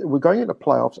 we're going into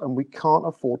playoffs and we can't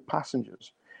afford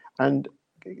passengers. And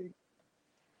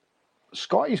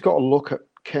Scotty's got to look at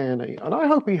Kearney, and I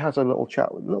hope he has a little chat,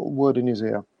 a little word in his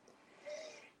ear,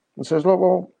 and says, "Look,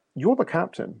 well, you're the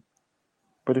captain.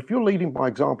 But if you're leading by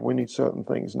example, we need certain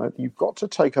things. Now, you've got to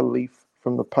take a leaf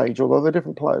from the page, although they're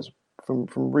different players, from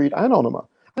Reed and Onoma,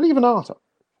 and even Arter.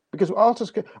 Because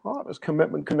Arter's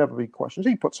commitment can never be questioned.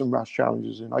 He put some rash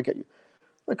challenges in, I get you.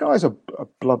 The guy's a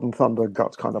blood and thunder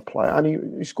guts kind of player,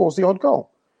 and he scores the odd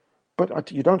goal.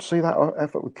 But you don't see that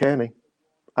effort with Kearney.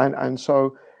 And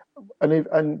so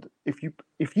if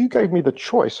you gave me the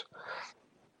choice,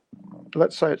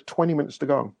 let's say it's 20 minutes to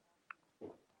go,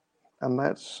 and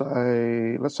let's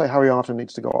say Harry Arter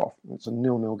needs to go off. It's a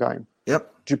 0-0 game.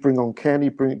 Yep. Do you bring on Kearney?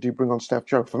 Do you bring on Steph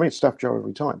Joe? For me, it's Steph Joe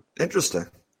every time. Interesting.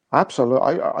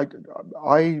 Absolutely.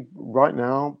 I right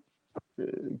now,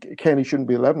 Kearney shouldn't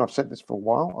be 11. I've said this for a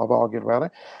while. I've argued about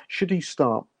it. Should he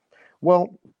start?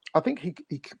 Well, I think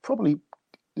he probably.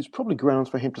 There's probably grounds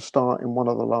for him to start in one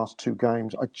of the last two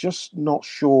games. I'm just not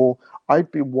sure.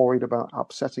 I'd be worried about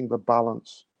upsetting the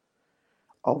balance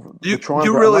of the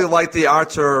triangle. You really like the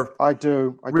Arter? I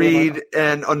do. Reed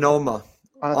and Onoma.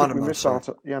 I think we missed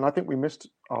Arter. Yeah, and I think we missed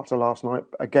Arter last night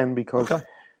again because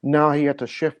now he had to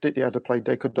shift it. He had to play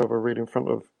De Cordova Reed in front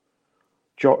of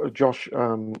Josh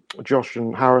and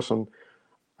Harrison,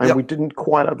 and we didn't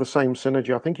quite have the same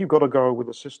synergy. I think you've got to go with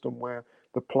a system where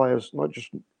the players not just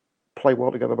play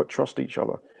well together, but trust each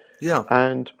other. Yeah.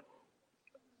 And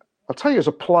I'll tell you, as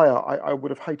a player, I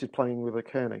would have hated playing with a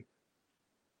Kearney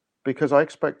because I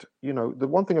expect, the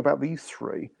one thing about these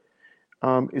three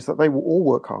is that they will all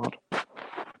work hard.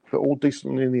 They're all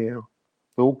decently in the air.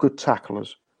 They're all good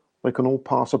tacklers. They can all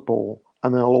pass a ball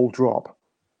and they'll all drop.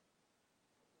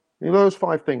 Those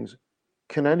 5 things.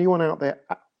 Can anyone out there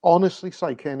honestly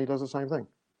say Kearney does the same thing?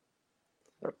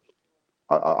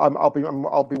 I'll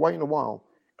be waiting a while.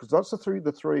 Because that's the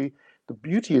three. The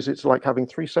beauty is it's like having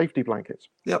 3 safety blankets.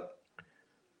 Yep.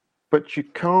 But you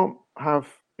can't have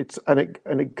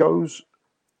it goes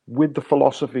with the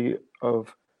philosophy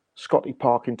of Scotty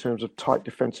Park in terms of tight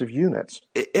defensive units.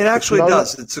 It actually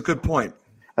does. It's a good point.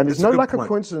 And there's no lack of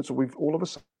coincidence that we've all of a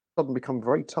sudden become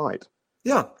very tight.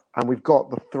 Yeah. And we've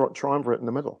got the triumvirate in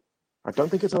the middle. I don't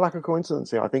think it's a lack of coincidence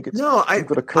here. I think it's I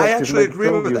actually agree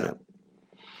with that.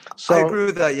 So, I agree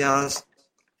with that, Giannis.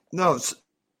 No.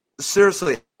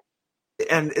 Seriously,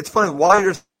 and it's funny, while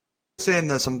you're saying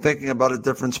this, I'm thinking about a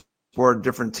different sport, a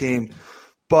different team,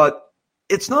 but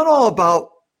it's not all about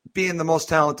being the most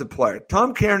talented player.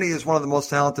 Tom Kearney is one of the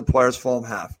most talented players Fulham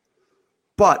have,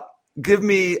 but give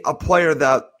me a player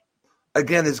that,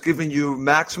 again, is giving you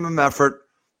maximum effort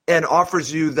and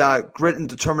offers you that grit and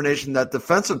determination, that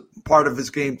defensive part of his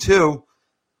game too.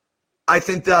 I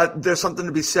think that there's something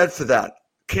to be said for that.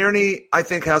 Kearney, I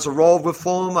think, has a role with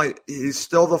Fulham. He's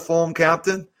still the Fulham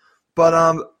captain. But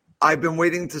I've been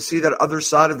waiting to see that other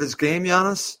side of his game,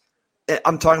 Giannis.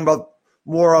 I'm talking about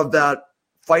more of that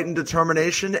fight and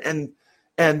determination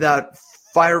and that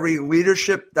fiery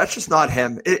leadership. That's just not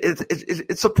him.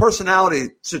 It's a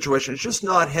personality situation. It's just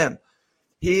not him.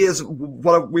 He is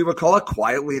what we would call a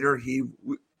quiet leader. He,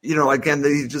 again,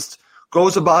 he just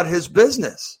goes about his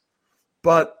business.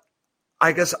 But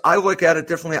I guess I look at it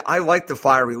differently. I like the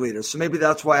fiery leaders. So maybe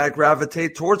that's why I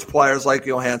gravitate towards players like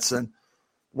Johansson,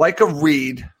 like a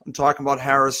Reed. I'm talking about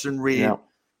Harrison Reed,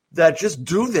 that just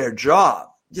do their job.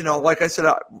 Like I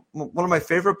said, one of my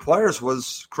favorite players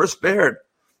was Chris Baird.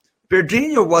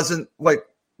 Bairdinho wasn't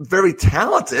very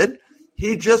talented.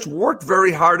 He just worked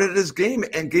very hard at his game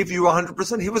and gave you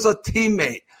 100%. He was a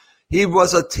teammate. He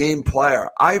was a team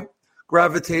player. I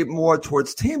gravitate more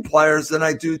towards team players than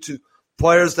I do to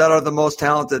players that are the most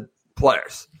talented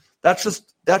players. That's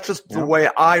just the way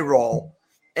I roll.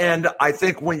 And I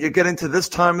think when you get into this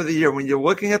time of the year, when you're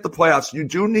looking at the playoffs, you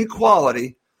do need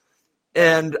quality.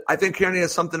 And I think Kearney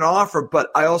has something to offer,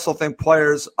 but I also think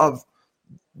players of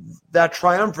that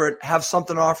triumvirate have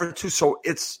something to offer too. So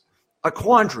it's a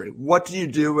quandary. What do you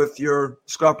do with your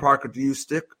Scott Parker? Do you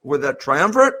stick with that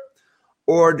triumvirate,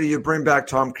 or do you bring back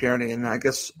Tom Kearney? And I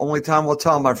guess only time will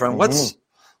tell, my friend. Mm-hmm.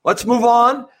 Let's move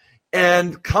on.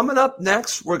 And coming up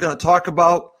next, we're going to talk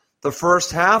about the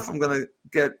first half. I'm going to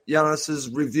get Giannis's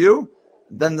review,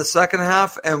 then the second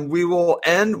half, and we will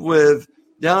end with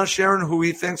Giannis sharing who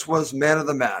he thinks was man of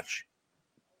the match.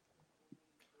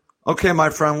 Okay, my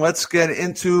friend, let's get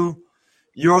into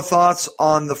your thoughts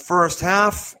on the first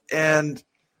half. And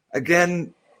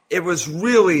again, it was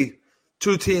really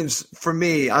two teams for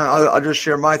me. I'll just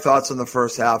share my thoughts on the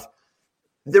first half.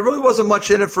 There really wasn't much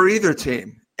in it for either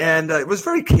team. And it was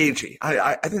very cagey.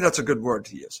 I think that's a good word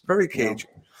to use. Very cagey.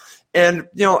 Yeah. And,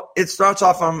 it starts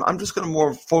off, I'm just going to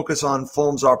more focus on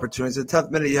Fulham's opportunities. In the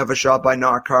 10th minute, you have a shot by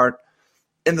Knockhart.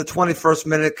 In the 21st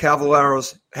minute,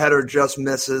 Cavallero's header just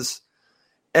misses.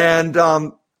 And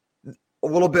a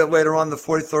little bit later on, the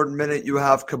 43rd minute, you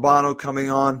have Cabano coming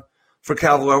on for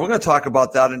Cavallero. We're going to talk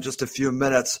about that in just a few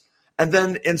minutes. And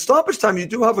then in stoppage time, you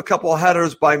do have a couple of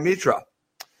headers by Mitra.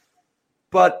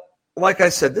 But like I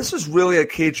said, this is really a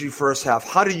cagey first half.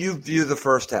 How do you view the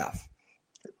first half?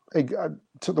 I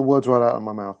took the words right out of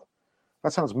my mouth.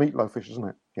 That sounds meatloafish, doesn't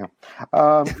it? Yeah.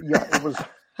 It was.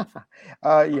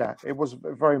 It was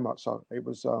very much so. It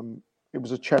was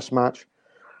a chess match.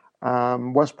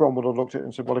 West Brom would have looked at it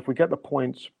and said, well, if we get the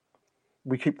points,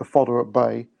 we keep the fodder at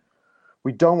bay.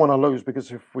 We don't want to lose,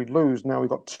 because if we lose, now we've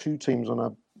got two teams on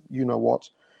a you-know-what.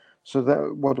 So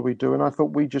what do we do? And I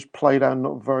thought we just played our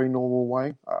not very normal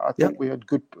way. I think we had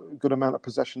good amount of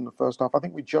possession in the first half. I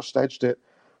think we just edged it.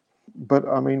 But,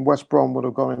 I mean, West Brom would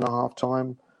have gone in at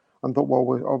half-time and thought, well,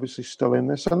 we're obviously still in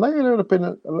this. And they would have been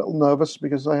a little nervous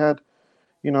because they had,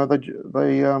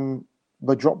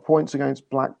 they dropped points against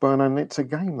Blackburn, and it's a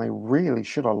game they really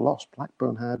should have lost.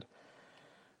 Blackburn had,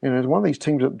 it's one of these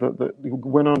teams that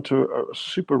went on to a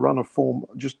super run of form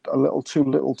just a little too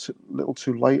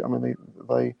late. I mean,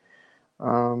 they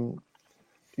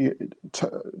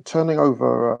turning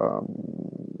over.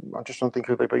 I'm just trying to think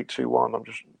who they beat 2-1.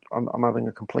 I'm having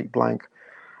a complete blank.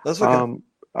 That's okay.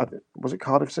 Was it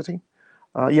Cardiff City?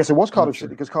 Yes, it was Cardiff City,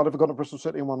 because Cardiff had gone to Bristol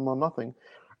City and won 1-0,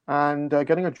 and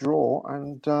getting a draw,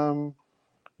 and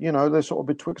they're sort of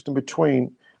betwixt and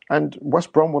between. And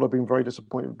West Brom would have been very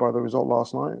disappointed by the result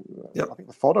last night. Yep. I think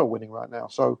the fodder are winning right now,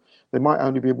 so they might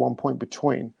only be 1 point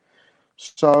between.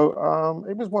 So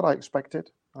it was what I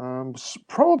expected.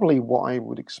 Probably what I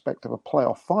would expect of a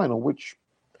playoff final, which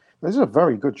there's a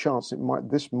very good chance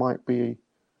this might be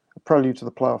a prelude to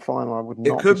the playoff final. I would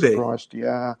not be surprised.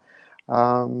 Yeah.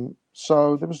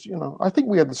 So there was, I think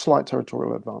we had the slight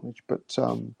territorial advantage, but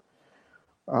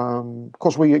of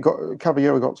course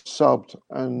Cavallero got subbed,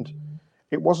 and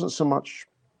it wasn't so much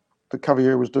that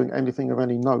Cavallero was doing anything of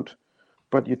any note,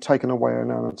 but you'd taken away an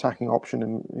attacking option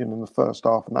in the first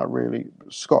half, and that really,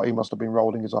 Scotty must have been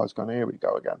rolling his eyes going, here we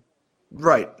go again.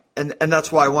 Right, and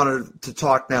that's why I wanted to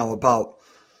talk now about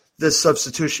this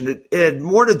substitution. It had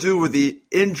more to do with the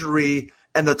injury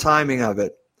and the timing of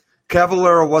it.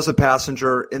 Cavallero was a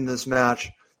passenger in this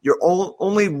match. Your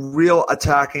only real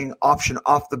attacking option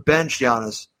off the bench,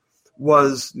 Giannis,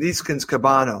 was Neeskens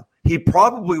Cabano. He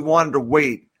probably wanted to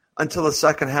wait until the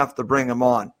second half to bring him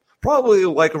on. Probably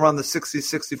like around the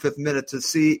 65th minute to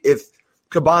see if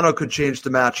Cabano could change the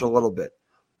match a little bit.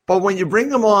 But when you bring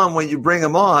him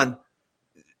on,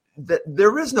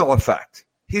 there is no effect.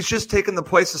 He's just taking the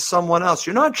place of someone else.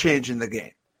 You're not changing the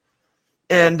game.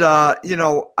 And, I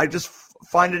just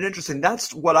find it interesting.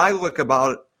 That's what I look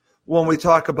about when we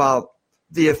talk about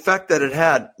the effect that it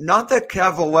had. Not that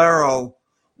Cavallero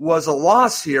was a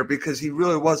loss here because he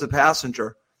really was a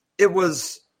passenger. It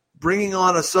was bringing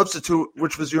on a substitute,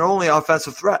 which was your only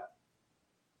offensive threat.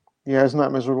 Yeah, isn't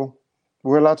that miserable?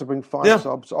 We're allowed to bring 5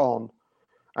 subs on,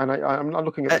 and I'm not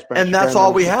looking at this bench. And that's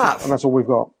all we have. And that's all we've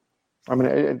got. I mean,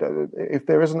 if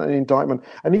there isn't an indictment,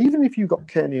 and even if you've got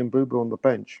Kenny and Boo Boo on the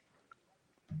bench,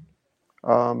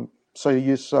 so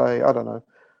you say, I don't know,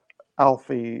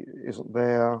 Alfie isn't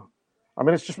there. I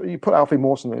mean, it's just, you put Alfie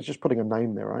Mawson there, it's just putting a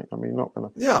name there, right? I mean,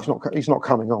 he's not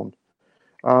coming on.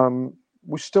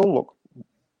 We still look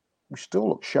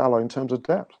shallow in terms of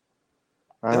depth.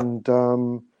 And,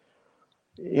 I'm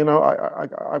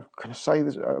going to say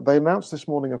this. They announced this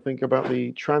morning, I think, about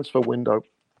the transfer window.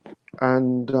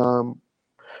 And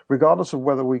regardless of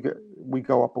whether we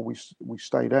go up or we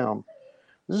stay down,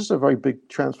 this is a very big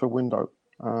transfer window.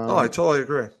 I totally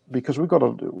agree. Because we've got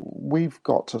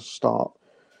to start.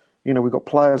 We've got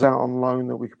players out on loan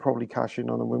that we could probably cash in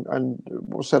on. And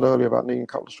what was said earlier about needing a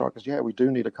couple of strikers, yeah, we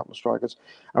do need a couple of strikers.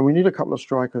 And we need a couple of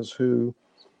strikers who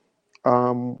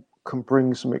can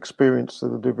bring some experience to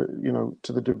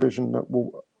the division that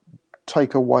will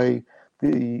take away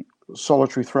the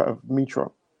solitary threat of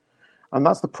Mitra. And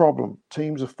that's the problem.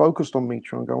 Teams are focused on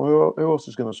Mitra and go, who else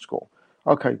is going to score?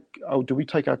 Okay, do we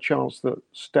take our chance that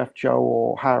Steph, Joe,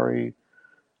 or Harry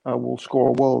will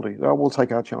score a worldie? We'll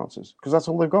take our chances because that's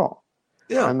all they've got.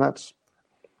 Yeah, and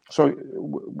so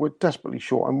we're desperately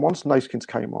short. And once Neeskens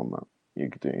came on,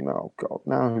 oh God,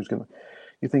 now who's going to?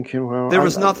 You're thinking, well, there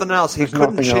was nothing else. He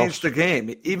couldn't change the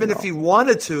game, even if he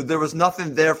wanted to. There was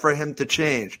nothing there for him to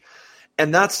change,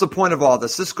 and that's the point of all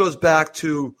this. This goes back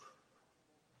to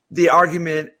the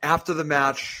argument after the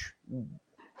match.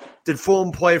 Did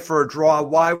Fulham play for a draw?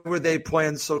 Why were they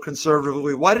playing so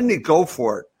conservatively? Why didn't he go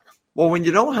for it? Well, when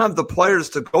you don't have the players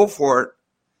to go for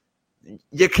it,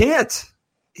 you can't.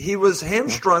 He was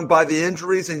hamstrung by the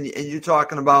injuries, and you're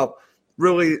talking about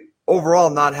really overall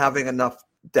not having enough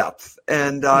depth.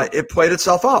 And it played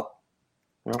itself out.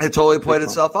 Yeah. It totally played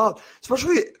itself out,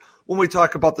 especially when we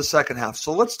talk about the second half.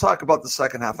 So let's talk about the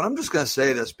second half. And I'm just going to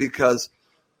say this because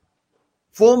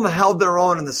Fulham held their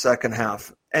own in the second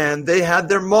half, and they had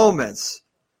their moments.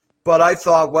 But I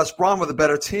thought West Brom were the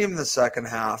better team in the second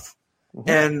half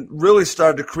and really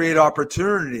started to create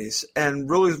opportunities and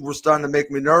really were starting to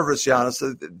make me nervous, Giannis.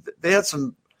 They had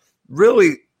some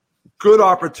really good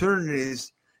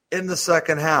opportunities in the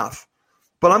second half.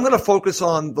 But I'm going to focus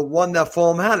on the one that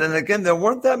Fulham had. And, again, there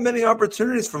weren't that many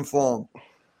opportunities from Fulham.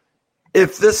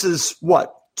 If this is,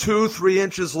 2-3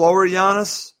 inches lower,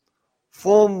 Giannis,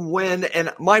 Fulham win,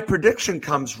 and my prediction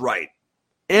comes right.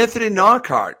 Anthony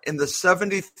Knockaert in the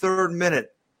 73rd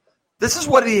minute. This is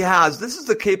what he has. This is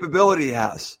the capability he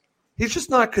has. He's just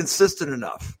not consistent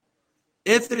enough.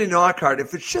 Anthony Knockaert,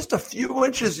 if it's just a few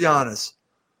inches, Giannis,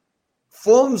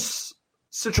 Fulham's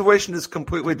situation is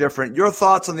completely different. Your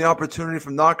thoughts on the opportunity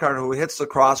from Knockaert who hits the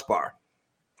crossbar?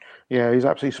 Yeah, he's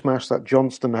absolutely smashed that.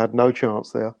 Johnston had no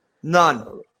chance there. None.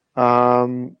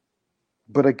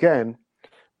 But again,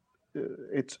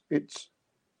 it's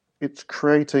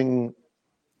creating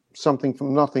something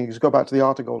from nothing. You go back to the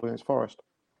article against Forest.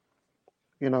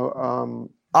 Out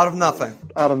of nothing.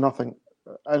 Out of nothing.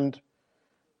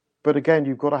 But again,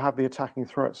 you've got to have the attacking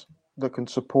threats that can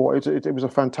support. It was a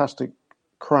fantastic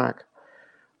crack.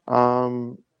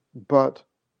 But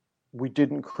we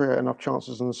didn't create enough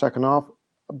chances in the second half.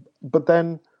 But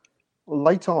then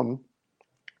late on,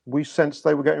 we sensed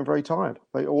they were getting very tired.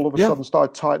 They all of a sudden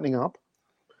started tightening up.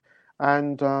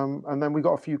 And then we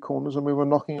got a few corners and we were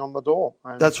knocking on the door.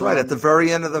 And, that's right, at the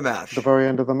very end of the match. The very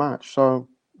end of the match. So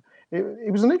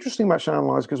it was an interesting match to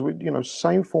analyse because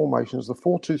same formations, the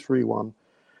 4-2-3-1.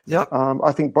 Yeah.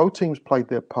 I think both teams played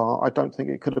their part. I don't think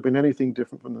it could have been anything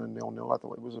different from the 0-0. I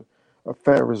thought it was a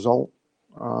fair result.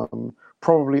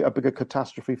 Probably a bigger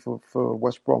catastrophe for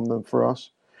West Brom than for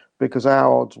us because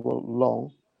our odds were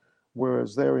long,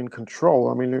 whereas they're in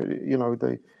control. I mean,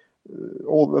 they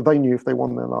knew if they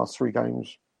won their last 3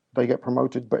 games, they get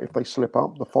promoted. But if they slip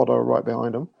up, the fodder are right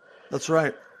behind them. That's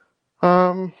right.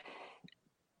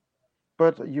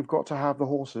 But you've got to have the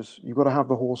horses. You've got to have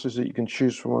the horses that you can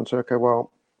choose from and say, okay,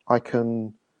 well, I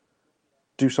can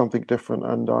do something different.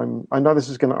 And I know this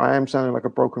is I am sounding like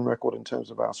a broken record in terms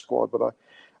of our squad, but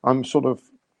I am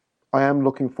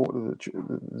looking forward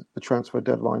to the transfer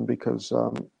deadline because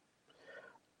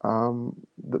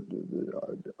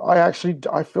I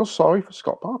feel sorry for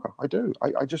Scott Parker. I do.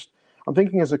 I'm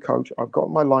thinking as a coach, I've got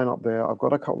my lineup there. I've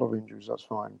got a couple of injuries. That's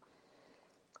fine.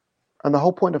 And the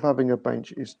whole point of having a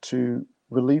bench is to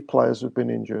relieve players who've been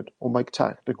injured or make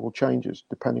tactical changes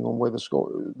depending on where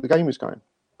the game is going.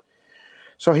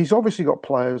 So he's obviously got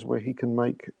players where he can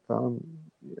make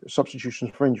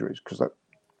substitutions for injuries because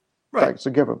that's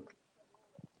a given.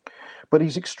 But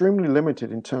he's extremely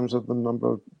limited in terms of the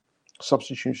number of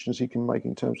substitutions he can make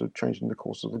in terms of changing the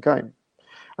course of the game.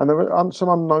 And there are some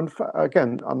unknown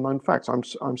facts.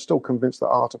 I'm still convinced that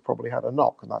Arta probably had a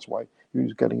knock, and that's why he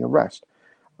was getting a rest.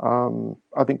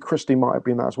 I think Christie might have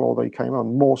been that as well, though he came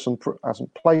on. Mawson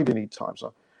hasn't played any time,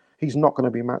 so he's not going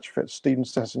to be match fit. Steven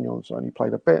Sessegnon's only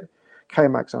played a bit.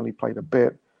 K-Max only played a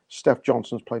bit. Steph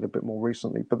Johnson's played a bit more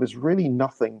recently. But there's really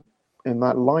nothing in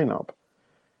that lineup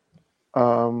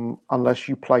unless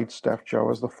you played Steph Joe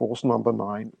as the false number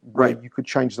 9, where you could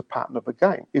change the pattern of the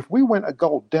game. If we went a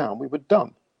goal down, we were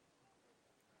done.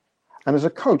 And as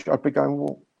a coach, I'd be going,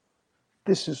 well,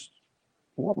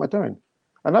 what am I doing?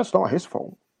 And that's not his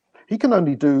fault. He can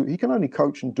only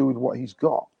coach and do with what he's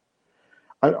got.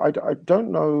 I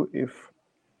don't know if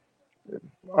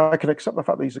I can accept the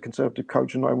fact that he's a conservative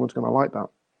coach and not everyone's going to like that.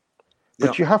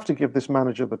 But you have to give this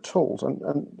manager the tools.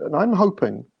 And I'm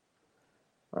hoping,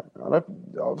 and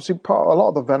obviously a lot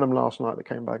of the venom last night that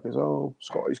came back is, oh,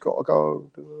 Scotty's got to go.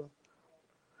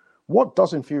 What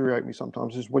does infuriate me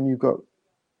sometimes is when you've got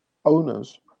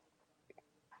owners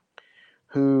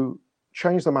who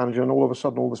change the manager and all of a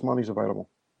sudden all this money's available.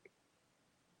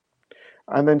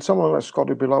 And then someone like Scott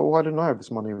would be like, well, why didn't I have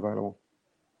this money available?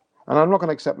 And I'm not going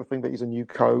to accept the thing that he's a new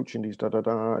coach and he's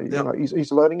da-da-da. You know,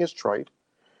 he's learning his trade.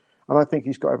 And I think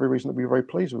he's got every reason to be very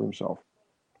pleased with himself.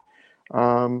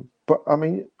 But, I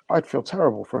mean, I'd feel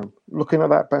terrible for him. Looking at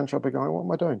that bench, I'd be going, what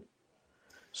am I doing?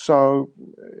 So,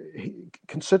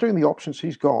 considering the options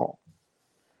he's got,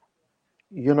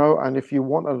 you know, and if you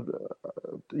want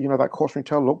that cautionary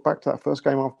tale, look back to that first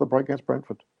game after the break against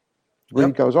Brentford.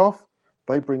 Reed goes off,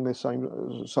 they bring their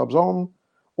same subs on,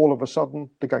 all of a sudden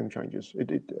the game changes.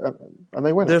 And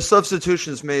they win. Their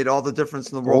substitutions made all the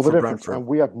difference in the world for Brentford. And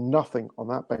we have nothing on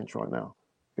that bench right now.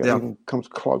 It even comes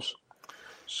close.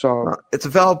 So it's a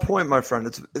valid point, my friend.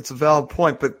 It's a valid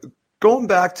point. But going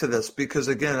back to this, because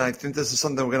again, I think this is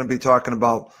something we're going to be talking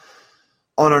about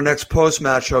on our next post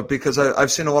matchup because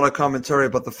I've seen a lot of commentary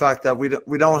about the fact that we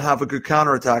don't have a good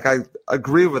counterattack. I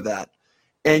agree with that.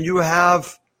 And you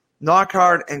have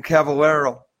Knockaert and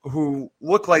Cavallero, who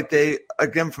look like they,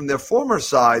 again, from their former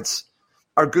sides,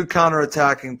 are good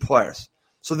counterattacking players.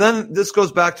 So then this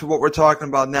goes back to what we're talking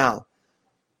about now.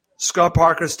 Scott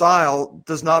Parker's style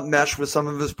does not mesh with some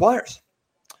of his players.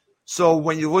 So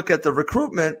when you look at the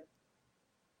recruitment,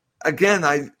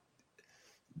 again,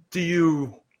 do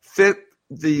you fit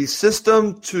the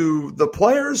system to the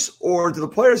players, or do the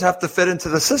players have to fit into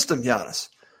the system, Giannis?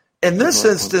 In this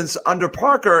instance, under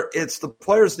Parker, it's the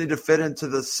players need to fit into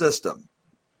the system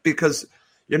because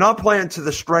you're not playing to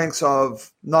the strengths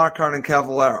of Knockaert and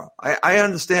Cavallero. I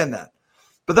understand that.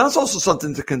 But that's also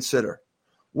something to consider.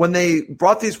 When they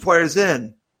brought these players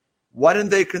in, why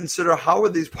didn't they consider how are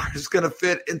these players going to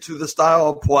fit into the style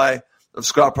of play of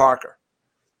Scott Parker?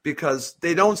 Because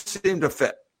they don't seem to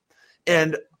fit.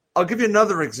 And I'll give you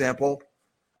another example.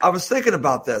 I was thinking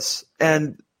about this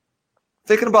and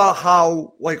thinking about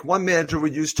how, like, one manager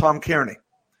would use Tom Kearney,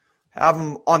 have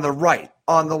him on the right,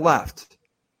 on the left.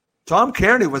 Tom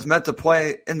Kearney was meant to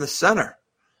play in the center,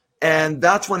 and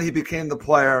that's when he became the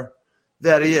player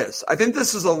that he is. I think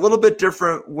this is a little bit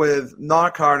different with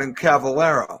Knockaert and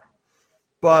Cavallero,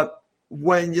 but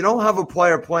when you don't have a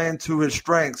player playing to his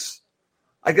strengths,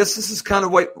 I guess this is kind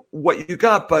of what you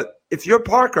got. But if you're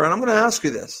Parker, and I'm going to ask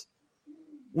you this,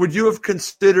 would you have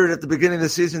considered at the beginning of the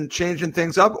season changing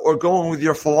things up or going with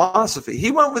your philosophy?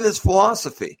 He went with his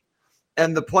philosophy,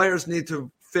 and the players need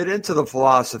to fit into the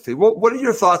philosophy. What are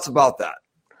your thoughts about that?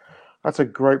 That's a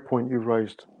great point you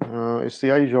raised. It's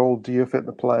the age-old, do you fit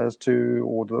the players to,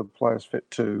 or do the players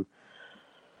fit to?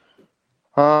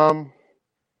 I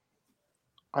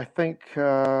think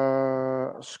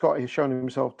Scott has shown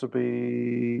himself to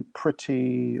be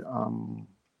pretty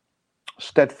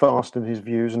steadfast in his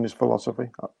views and his philosophy.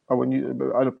 I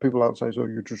know people out say, "Oh,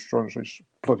 you're just trying to say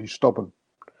bloody stubborn."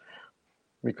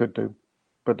 We could do,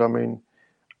 but I mean,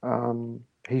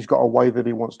 he's got a way that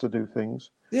he wants to do things.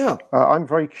 Yeah, I'm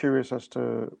very curious as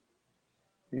to,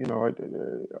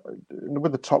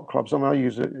 with the top clubs. I mean, I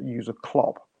use a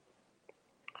Klopp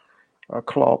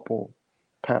or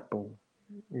Pep or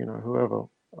whoever,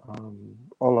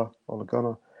 Ole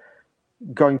Gunnar,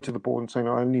 going to the board and saying,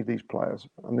 I need these players,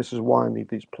 and this is why I need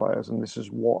these players, and this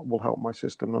is what will help my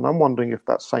system. And I'm wondering if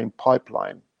that same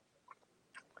pipeline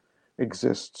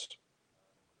exists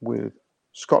with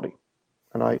Scotty.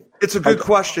 And it's a good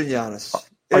question, Giannis.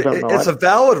 I don't know. It's a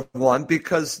valid one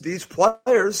because these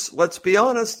players, let's be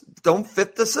honest, don't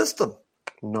fit the system.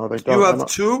 No, they don't. You have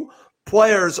two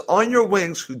players on your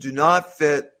wings who do not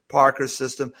fit Parker's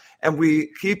system, and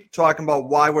we keep talking about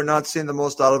why we're not seeing the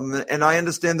most out of them, and I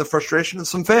understand the frustration of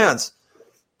some fans.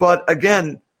 But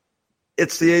again,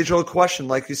 it's the age-old question.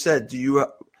 Like you said, do you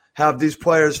have these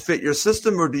players fit your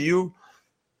system, or do you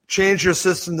change your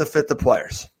system to fit the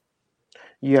players?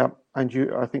 Yeah, and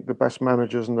I think the best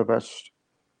managers and the best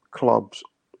clubs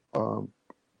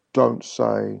don't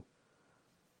say,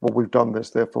 well, we've done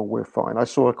this, therefore we're fine. I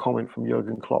saw a comment from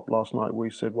Jurgen Klopp last night where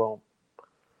he said, well,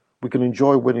 we can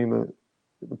enjoy winning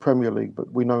the Premier League,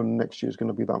 but we know next year is going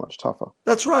to be that much tougher.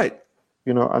 That's right.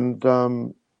 And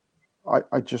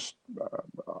I just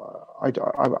I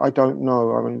don't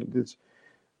know. I mean,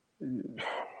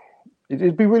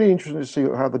 it'd be really interesting to see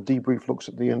how the debrief looks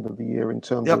at the end of the year in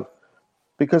terms of,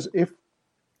 because if,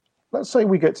 let's say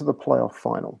we get to the playoff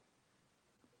final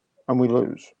and we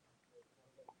lose,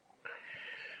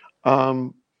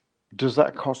 does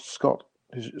that cost Scott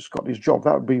his job?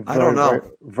 That would be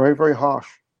very, very harsh.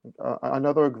 I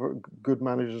know there are good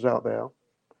managers out there.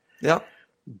 Yeah.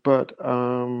 But,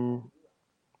 I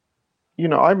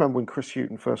remember when Chris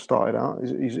Hughton first started out,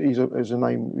 he's a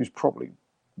name who's probably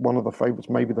one of the favourites,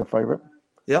 maybe the favourite.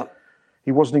 Yeah.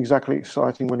 He wasn't exactly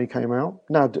exciting when he came out.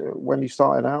 Now, when he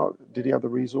started out, did he have the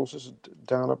resources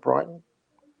down at Brighton?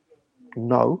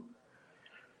 No.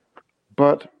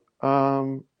 But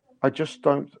I just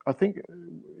don't. I think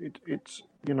it's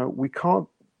we can't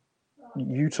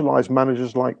utilize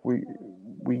managers like we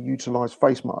utilize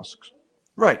face masks.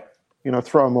 Right.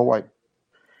 Throw them away.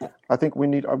 I think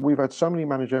we've had so many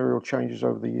managerial changes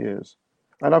over the years.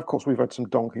 And of course, we've had some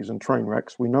donkeys and train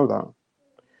wrecks. We know that.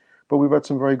 But we've had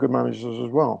some very good managers as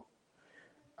well.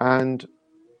 And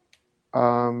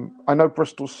I know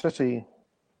Bristol City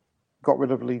got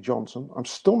rid of Lee Johnson. I'm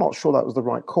still not sure that was the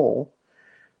right call.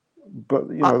 But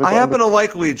I happen to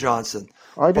like Lee Johnson.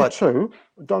 I do too.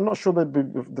 I'm not sure they'd be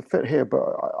the fit here, but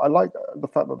I like the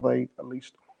fact that they at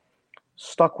least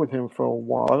stuck with him for a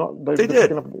while. They did.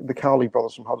 Picking up the Cowley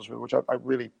brothers from Huddersfield, which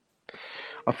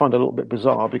I find it a little bit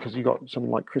bizarre because you got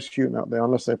someone like Chris Hughton out there,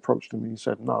 unless they approached him and he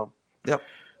said no. Yep.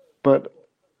 But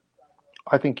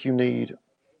I think you need,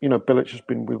 Bilic has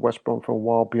been with West Brom for a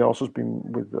while. Bielsa's been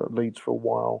with Leeds for a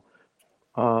while.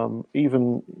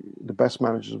 Even the best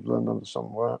managers have learned under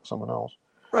someone else.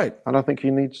 Right. And I think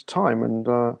he needs time. And,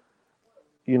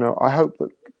 I hope that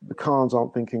the Khans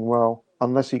aren't thinking, well,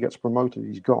 unless he gets promoted,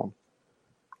 he's gone.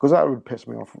 Because that would piss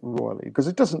me off royally. Because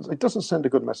it doesn't send a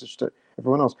good message to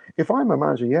everyone else. If I'm a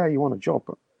manager, yeah, you want a job.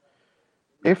 But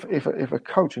if a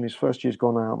coach in his first year's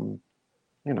gone out and,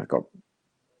 got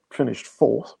finished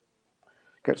fourth,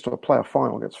 gets to a player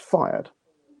final, gets fired,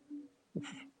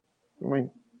 that's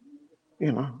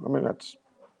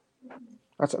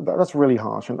really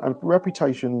harsh. And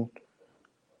reputation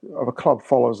of a club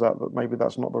follows that maybe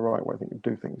that's not the right way to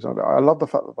do things. I love the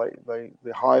fact that they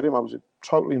hired him. I was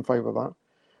totally in favour of that.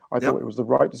 I thought it was the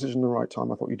right decision at the right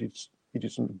time. I thought he did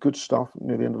some good stuff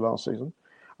near the end of last season.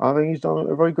 I think he's done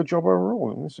a very good job overall.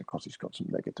 And this, of course, he's got some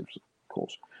negatives, of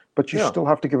course. But you still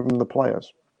have to give him the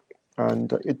players.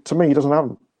 And to me, he doesn't have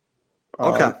them.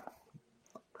 Okay.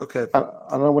 I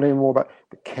don't want to hear more about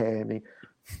Kearney.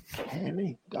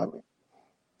 Kearney.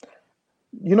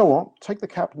 You know what? Take the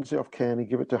captaincy off Kearney,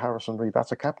 give it to Harrison Reed.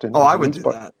 That's a captain. Oh, I would do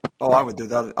that. I would do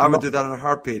that. I would do that in a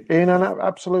heartbeat. In an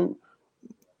absolute.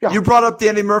 Yeah. You brought up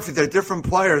Danny Murphy. They're different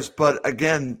players, but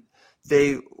again,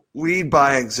 they lead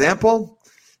by example.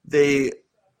 They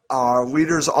are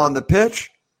leaders on the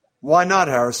pitch. Why not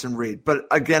Harrison Reed? But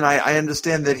again, I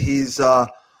understand that he's on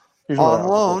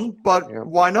loan, but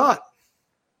why not?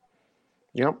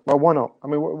 Yeah, well, why not? I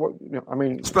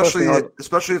mean, especially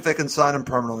if they can sign him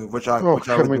permanently, which I would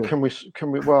do. Can we?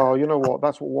 Well, you know what?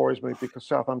 That's what worries me because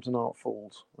Southampton aren't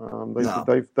fools.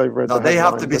 They've read. No, they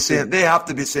have to be seeing. They have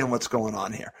to be seeing what's going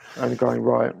on here and going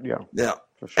right. Yeah.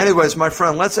 For sure. Anyways, my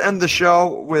friend, let's end the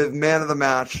show with man of the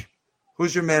match.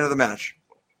 Who's your man of the match?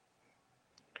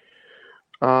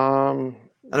 And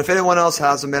if anyone else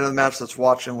has a man of the match that's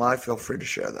watching live, feel free to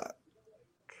share that.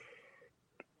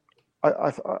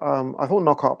 I thought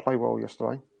Knockaert played well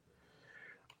yesterday.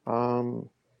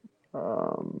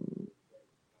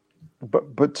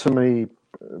 But to me,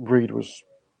 Reed was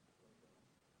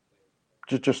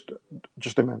just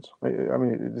immense. I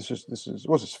mean, this is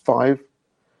what's this 5?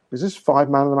 Is this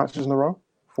 5 man of the matches in a row?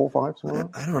 4, 5? Something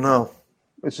like that? I don't know.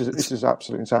 This is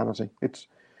absolute insanity. It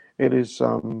is.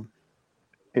 And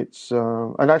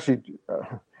actually,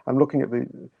 I'm looking at the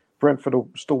Brentford are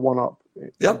still 1 up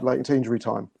late into injury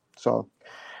time. So,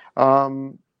 I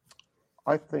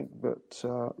think that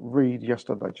Reed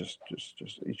yesterday he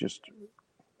just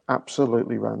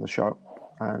absolutely ran the show,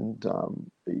 and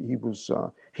he was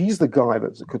he's the guy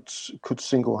that could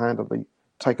single-handedly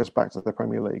take us back to the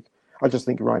Premier League. I just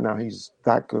think right now he's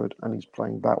that good and he's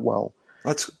playing that well.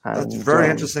 That's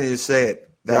very interesting you say it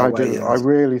that way. I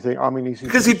really think. I mean,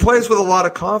 because he plays with a lot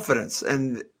of confidence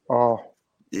and.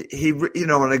 He,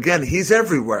 and again, he's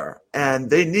everywhere, and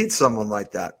they need someone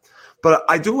like that. But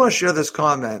I do want to share this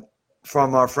comment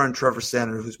from our friend Trevor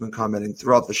Standard, who's been commenting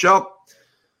throughout the show.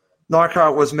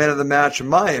 Knockaert was man of the match, in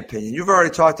my opinion. You've already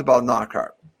talked about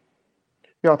Knockaert.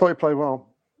 Yeah, I thought he played well.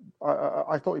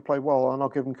 I thought he played well, and I'll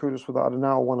give him kudos for that. And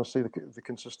now I want to see the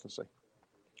consistency.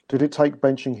 Did it take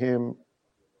benching him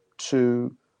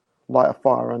to light a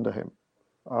fire under him?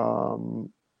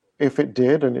 If it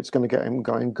did, and it's going to get him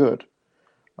going good.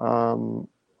 But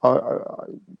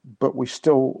we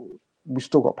still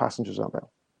got passengers out there.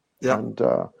 Yeah. And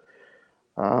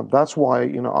that's why,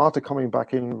 after coming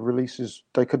back in, releases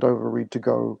De Cordova-Reid to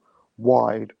go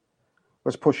wide.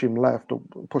 Let's push him left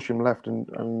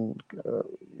and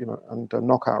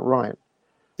Knockaert right.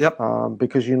 Yep.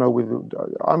 Because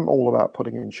I'm all about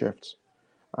putting in shifts,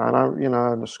 and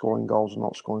and scoring goals and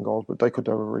not scoring goals. But De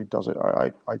Cordova-Reid does it.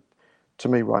 To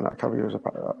me, right now, Cavalier is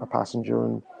a passenger,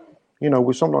 and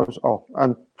we sometimes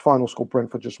and final score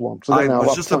Brentford just won. So I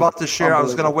was just about to share. I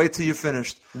was going to wait till you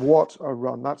finished. What a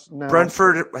run! That's now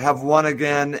Brentford have won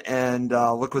again, and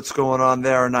look what's going on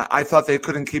there. And I thought they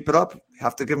couldn't keep it up.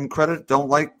 Have to give them credit. Don't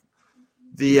like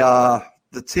the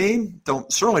team.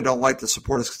 Certainly don't like the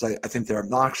supporters because I think they're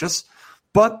obnoxious.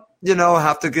 But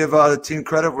have to give the team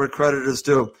credit where credit is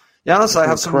due. Giannis, I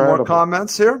have some more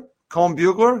comments here. Colin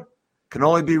Bugler can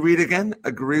only be Reed again.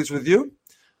 Agrees with you.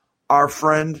 Our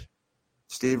friend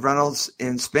Steve Reynolds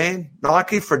in Spain.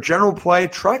 Naki for general play,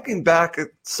 tracking back,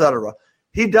 etc.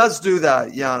 He does do that,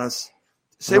 Giannis.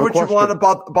 Say what you want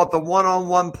about the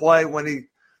one-on-one play when he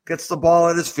gets the ball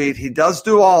at his feet. He does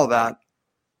do all of that,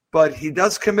 but he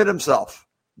does commit himself.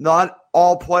 Not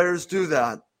all players do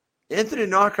that. Anthony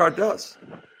Knockaert does.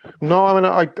 No, I mean,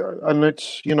 and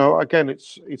it's again,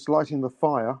 it's lighting the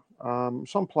fire.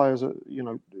 Some players,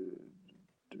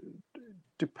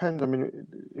 depend. I mean,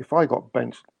 if I got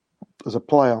benched as a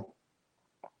player,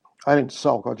 I didn't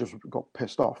sulk. I just got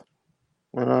pissed off.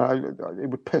 And it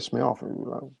would piss me off.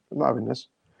 I'm not having this.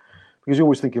 Because you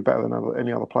always think you're better than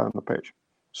any other player on the pitch.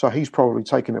 So he's probably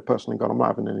taken it personally and gone, I'm not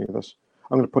having any of this.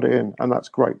 I'm going to put it in. And that's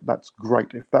great. That's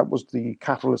great. If that was the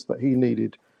catalyst that he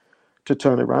needed to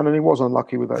turn it around, and he was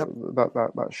unlucky with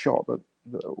that shot, that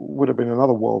would have been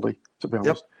another worldie, to be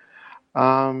honest.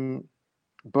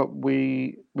 But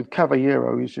with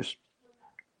Cavallero, he's just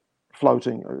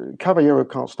floating. Cavallero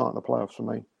can't start in the playoffs for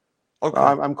me. Okay.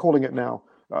 I'm calling it now.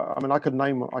 I mean, I could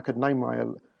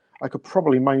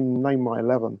probably name my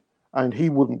 11, and he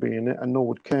wouldn't be in it, and nor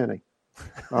would Kearney.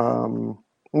 No,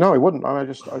 he wouldn't.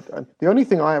 The only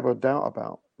thing I have a doubt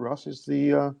about, Russ, is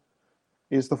the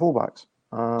fullbacks.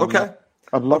 Okay.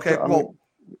 I'd love to.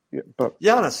 But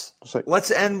Giannis, let's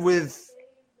end with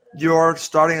your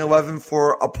starting 11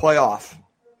 for a playoff.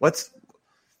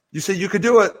 You said you could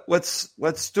do it. Let's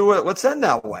do it. Let's end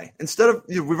that way. Instead of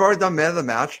we've already done man of the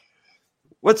match.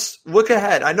 Let's look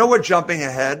ahead. I know we're jumping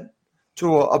ahead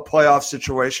to a playoff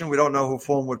situation. We don't know who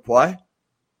Fulham would play.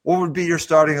 What would be your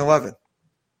starting 11?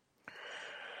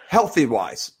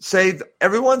 Healthy-wise. Say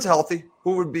everyone's healthy.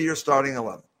 Who would be your starting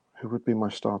 11? Who would be my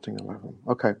starting 11?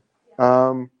 Okay.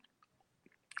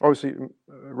 Obviously,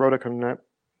 Rodek and net.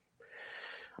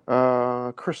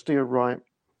 Christie at right.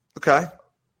 Okay.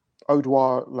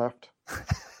 Odwar left.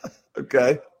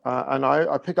 Okay. And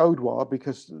I pick Odwar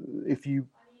because if you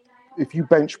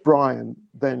bench Brian,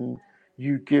 then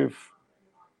you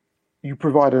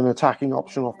provide an attacking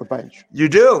option off the bench. You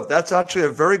do. That's actually a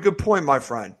very good point, my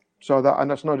friend. So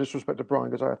that's no disrespect to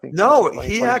Brian, because I think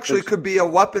he actually could be a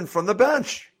weapon from the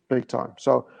bench, big time.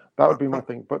 So that would be my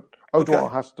thing. But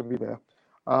Odwar has to be there.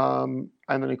 And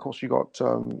then of course you got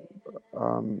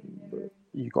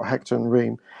Hector and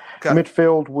Ream. Okay.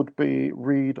 Midfield would be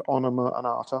Reed, Onoma, and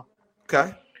Arta.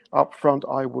 Okay. Up front,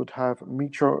 I would have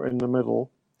Mitro in the middle.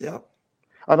 Yeah.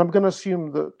 And I'm going to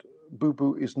assume that Boo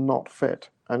Boo is not fit.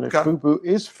 And if Boo Boo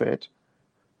is fit,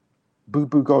 Boo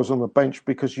Boo goes on the bench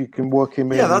because you can work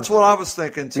him in. Yeah, that's what I was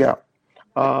thinking too. Yeah.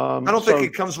 I don't think he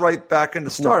comes right back in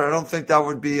the start. No. I don't think that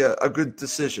would be a good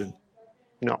decision.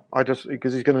 No, because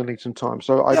he's going to need some time.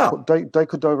 So I put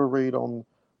Decordova Reed on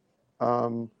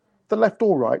the left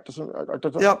or right.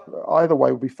 Either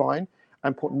way would be fine.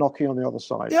 And put Noki on the other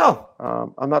side. Yeah.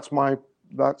 And that's my.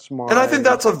 And I think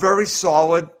that's a very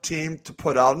solid team to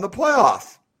put out in the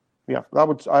playoff. Yeah,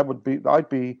 I'd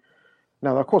be.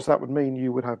 Now, of course, that would mean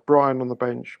you would have Brian on the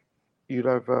bench. You'd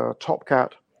have Top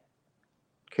Cat,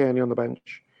 Kearney on the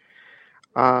bench.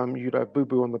 You'd have Boo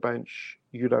Boo on the bench.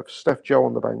 You'd have Steph Joe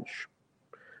on the bench.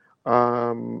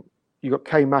 You got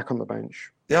K Mac on the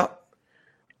bench. Yeah.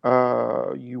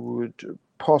 You would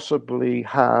possibly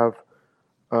have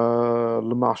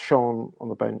Le Marchand on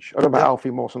the bench. I don't know about Alfie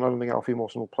Mawson. I don't think Alfie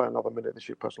Mawson will play another minute this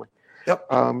year, personally. Yep.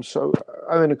 So,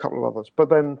 and then a couple of others. But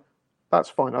then that's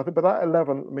fine. I think, but that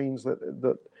 11 means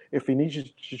that if he needs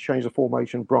to change the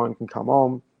formation, Brian can come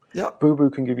on. Yeah. Boo Boo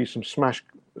can give you some smash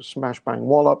bang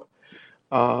wallop.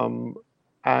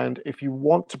 And if you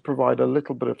want to provide a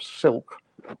little bit of silk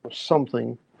or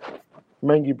something,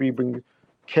 maybe bring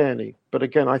Kearney. But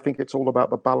again, I think it's all about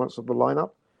the balance of the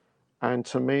lineup. And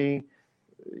to me,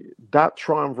 that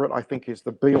triumvirate, I think, is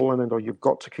the be-all and end-all. You've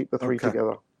got to keep the three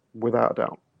together, without a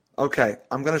doubt. Okay,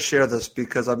 I'm going to share this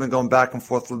because I've been going back and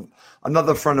forth with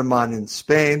another friend of mine in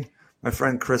Spain, my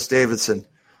friend Chris Davidson,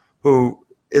 who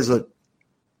is a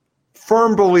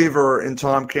firm believer in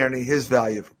Tom Kearney, his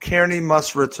value. Kearney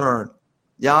must return.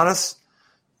 Giannis,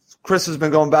 Chris has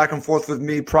been going back and forth with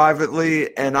me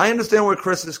privately, and I understand where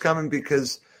Chris is coming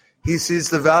because he sees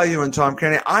the value in Tom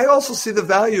Kearney. I also see the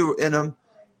value in him,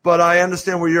 but I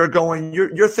understand where you're going.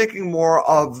 You're thinking more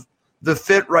of the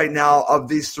fit right now of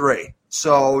these three.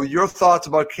 So your thoughts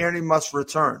about Kearney must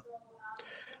return.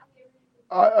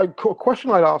 A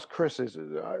question I'd ask Chris is,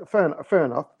 fair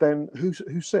enough, then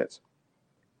who sits?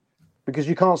 Because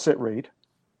you can't sit Reed,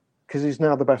 because he's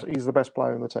now the best. He's the best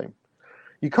player in the team.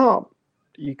 You can't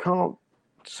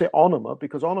sit Onoma,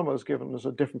 because Onoma has given us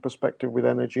a different perspective with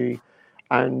energy,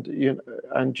 and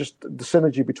and just the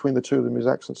synergy between the two of them is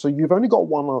excellent. So you've only got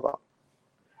one other.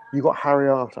 You've got Harry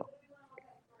Arter.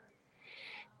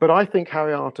 But I think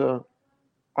Harry Arter's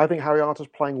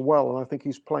playing well, and I think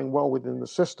he's playing well within the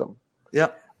system. Yeah.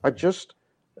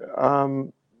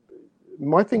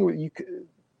 My thing,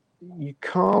 you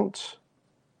can't.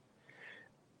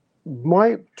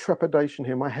 My trepidation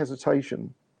here, my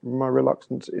hesitation, my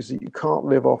reluctance is that you can't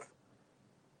live off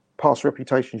past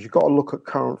reputations. You've got to look at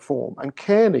current form. And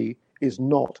Kearney is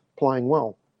not playing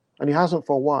well. and he hasn't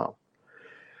for a while.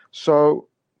 So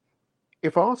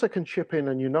if Arter can chip in,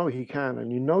 and you know he can,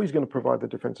 and you know he's going to provide the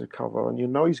defensive cover, and you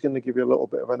know he's going to give you a little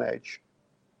bit of an edge,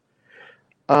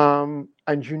 and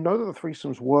you know that the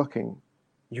threesome's working,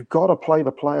 you've got to play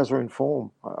the players who are in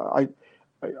form.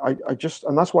 I just,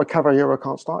 and that's why Caballero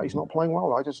can't start. He's not playing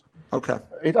well. Okay.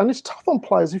 And it's tough on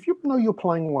players if you know you're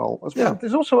playing well as well. Yeah.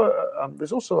 There's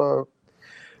also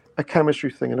a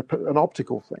chemistry thing and an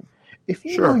optical thing. If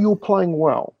you know you're playing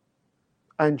well,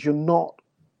 and you're not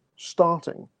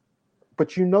starting,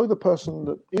 but you know the person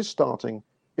that is starting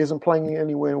isn't playing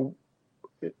anywhere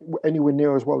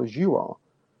near as well as you are,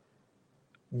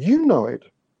 you know it.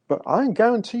 But I can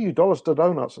guarantee you, dollars to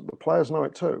donuts, that the players know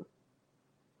it too.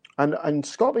 And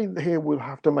Scotty here will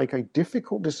have to make a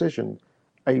difficult decision,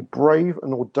 a brave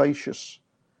and audacious,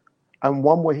 and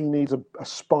one where he needs a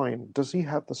spine. Does he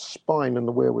have the spine and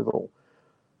the wherewithal?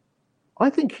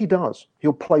 I think he does.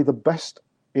 He'll play the best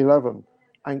 11.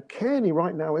 And Kearney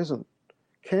right now isn't.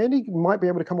 Kearney might be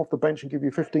able to come off the bench and give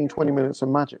you 15, 20 minutes of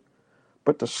magic.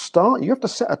 But to start, you have to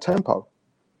set a tempo.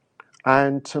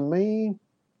 And to me,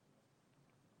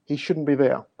 he shouldn't be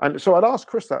there. And so I'd ask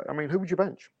Chris that. I mean, who would you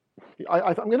bench?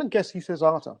 I'm going to guess he says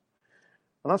Arter.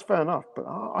 And that's fair enough. But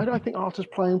I think Arter's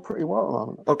playing pretty well at the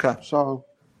moment. Okay. So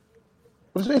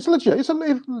it's legit. It's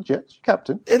legit.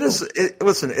 Captain. It is.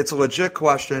 Listen, it's a legit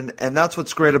question. And that's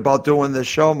what's great about doing this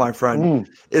show, my friend,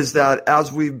 is that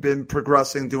as we've been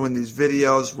progressing doing these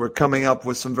videos, we're coming up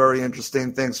with some very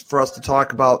interesting things for us to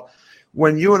talk about.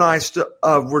 When you and I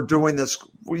were doing this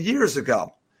years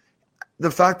ago,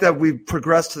 the fact that we've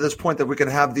progressed to this point that we can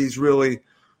have these really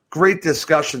great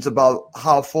discussions about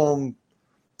how Fulham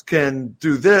can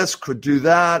do this, could do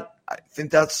that. I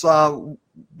think that's one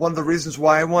of the reasons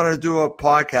why I wanted to do a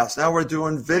podcast. Now we're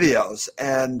doing videos,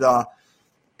 and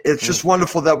it's just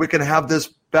wonderful that we can have this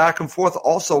back and forth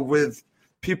also with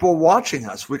people watching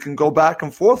us. We can go back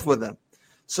and forth with them.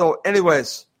 So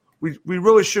anyways, we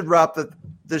really should wrap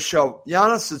this show.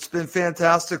 Giannis, it's been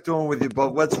fantastic doing with you,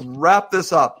 but let's wrap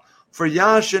this up. For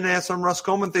Giannis Janais, I'm Russ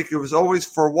Coleman. Thank you as always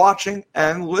for watching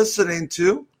and listening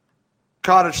to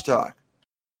Cottage Talk.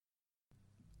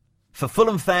 For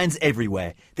Fulham fans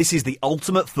everywhere, this is the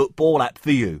ultimate football app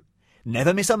for you.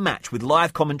 Never miss a match with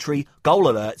live commentary, goal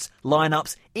alerts,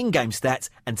 lineups, in-game stats,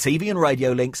 and TV and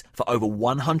radio links for over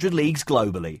 100 leagues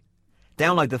globally.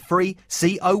 Download the free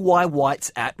COY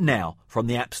Whites app now from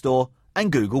the App Store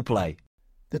and Google Play.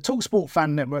 The TalkSport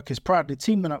Fan Network is proudly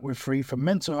teaming up with Free for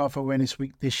Mental Health Awareness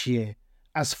Week this year.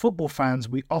 As football fans,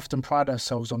 we often pride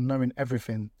ourselves on knowing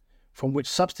everything, from which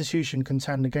substitution can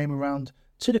turn the game around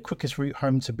to the quickest route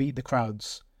home to beat the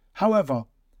crowds. However,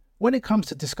 when it comes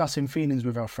to discussing feelings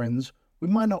with our friends, we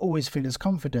might not always feel as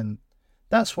confident.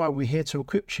 That's why we're here to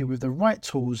equip you with the right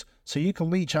tools so you can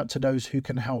reach out to those who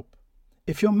can help.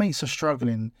 If your mates are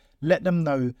struggling, let them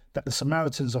know that the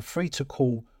Samaritans are free to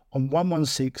call on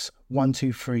 116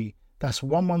 123. That's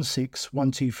 116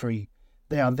 123.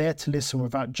 They are there to listen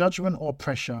without judgment or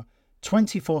pressure,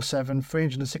 24/7,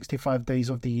 365 days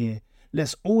of the year.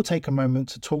 Let's all take a moment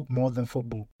to talk more than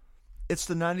football. It's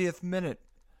the 90th minute,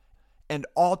 and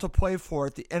all to play for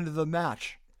at the end of the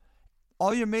match.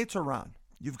 All your mates are around.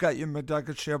 You've got your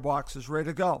McNugget share boxes ready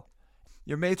to go.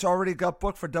 Your mates already got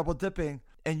booked for double dipping,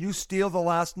 and you steal the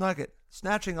last nugget,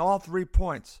 snatching all 3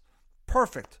 points.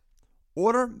 Perfect.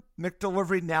 Order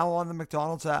McDelivery now on the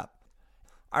McDonald's app.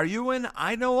 Are you in?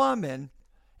 I know I'm in.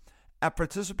 At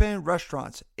participating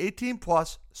restaurants, 18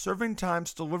 plus, serving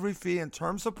times, delivery fee, and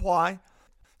terms apply.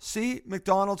 See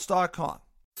McDonald's.com.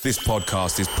 This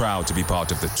podcast is proud to be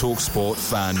part of the TalkSport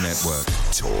Fan Network.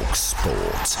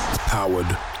 TalkSport.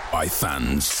 Powered by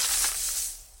fans.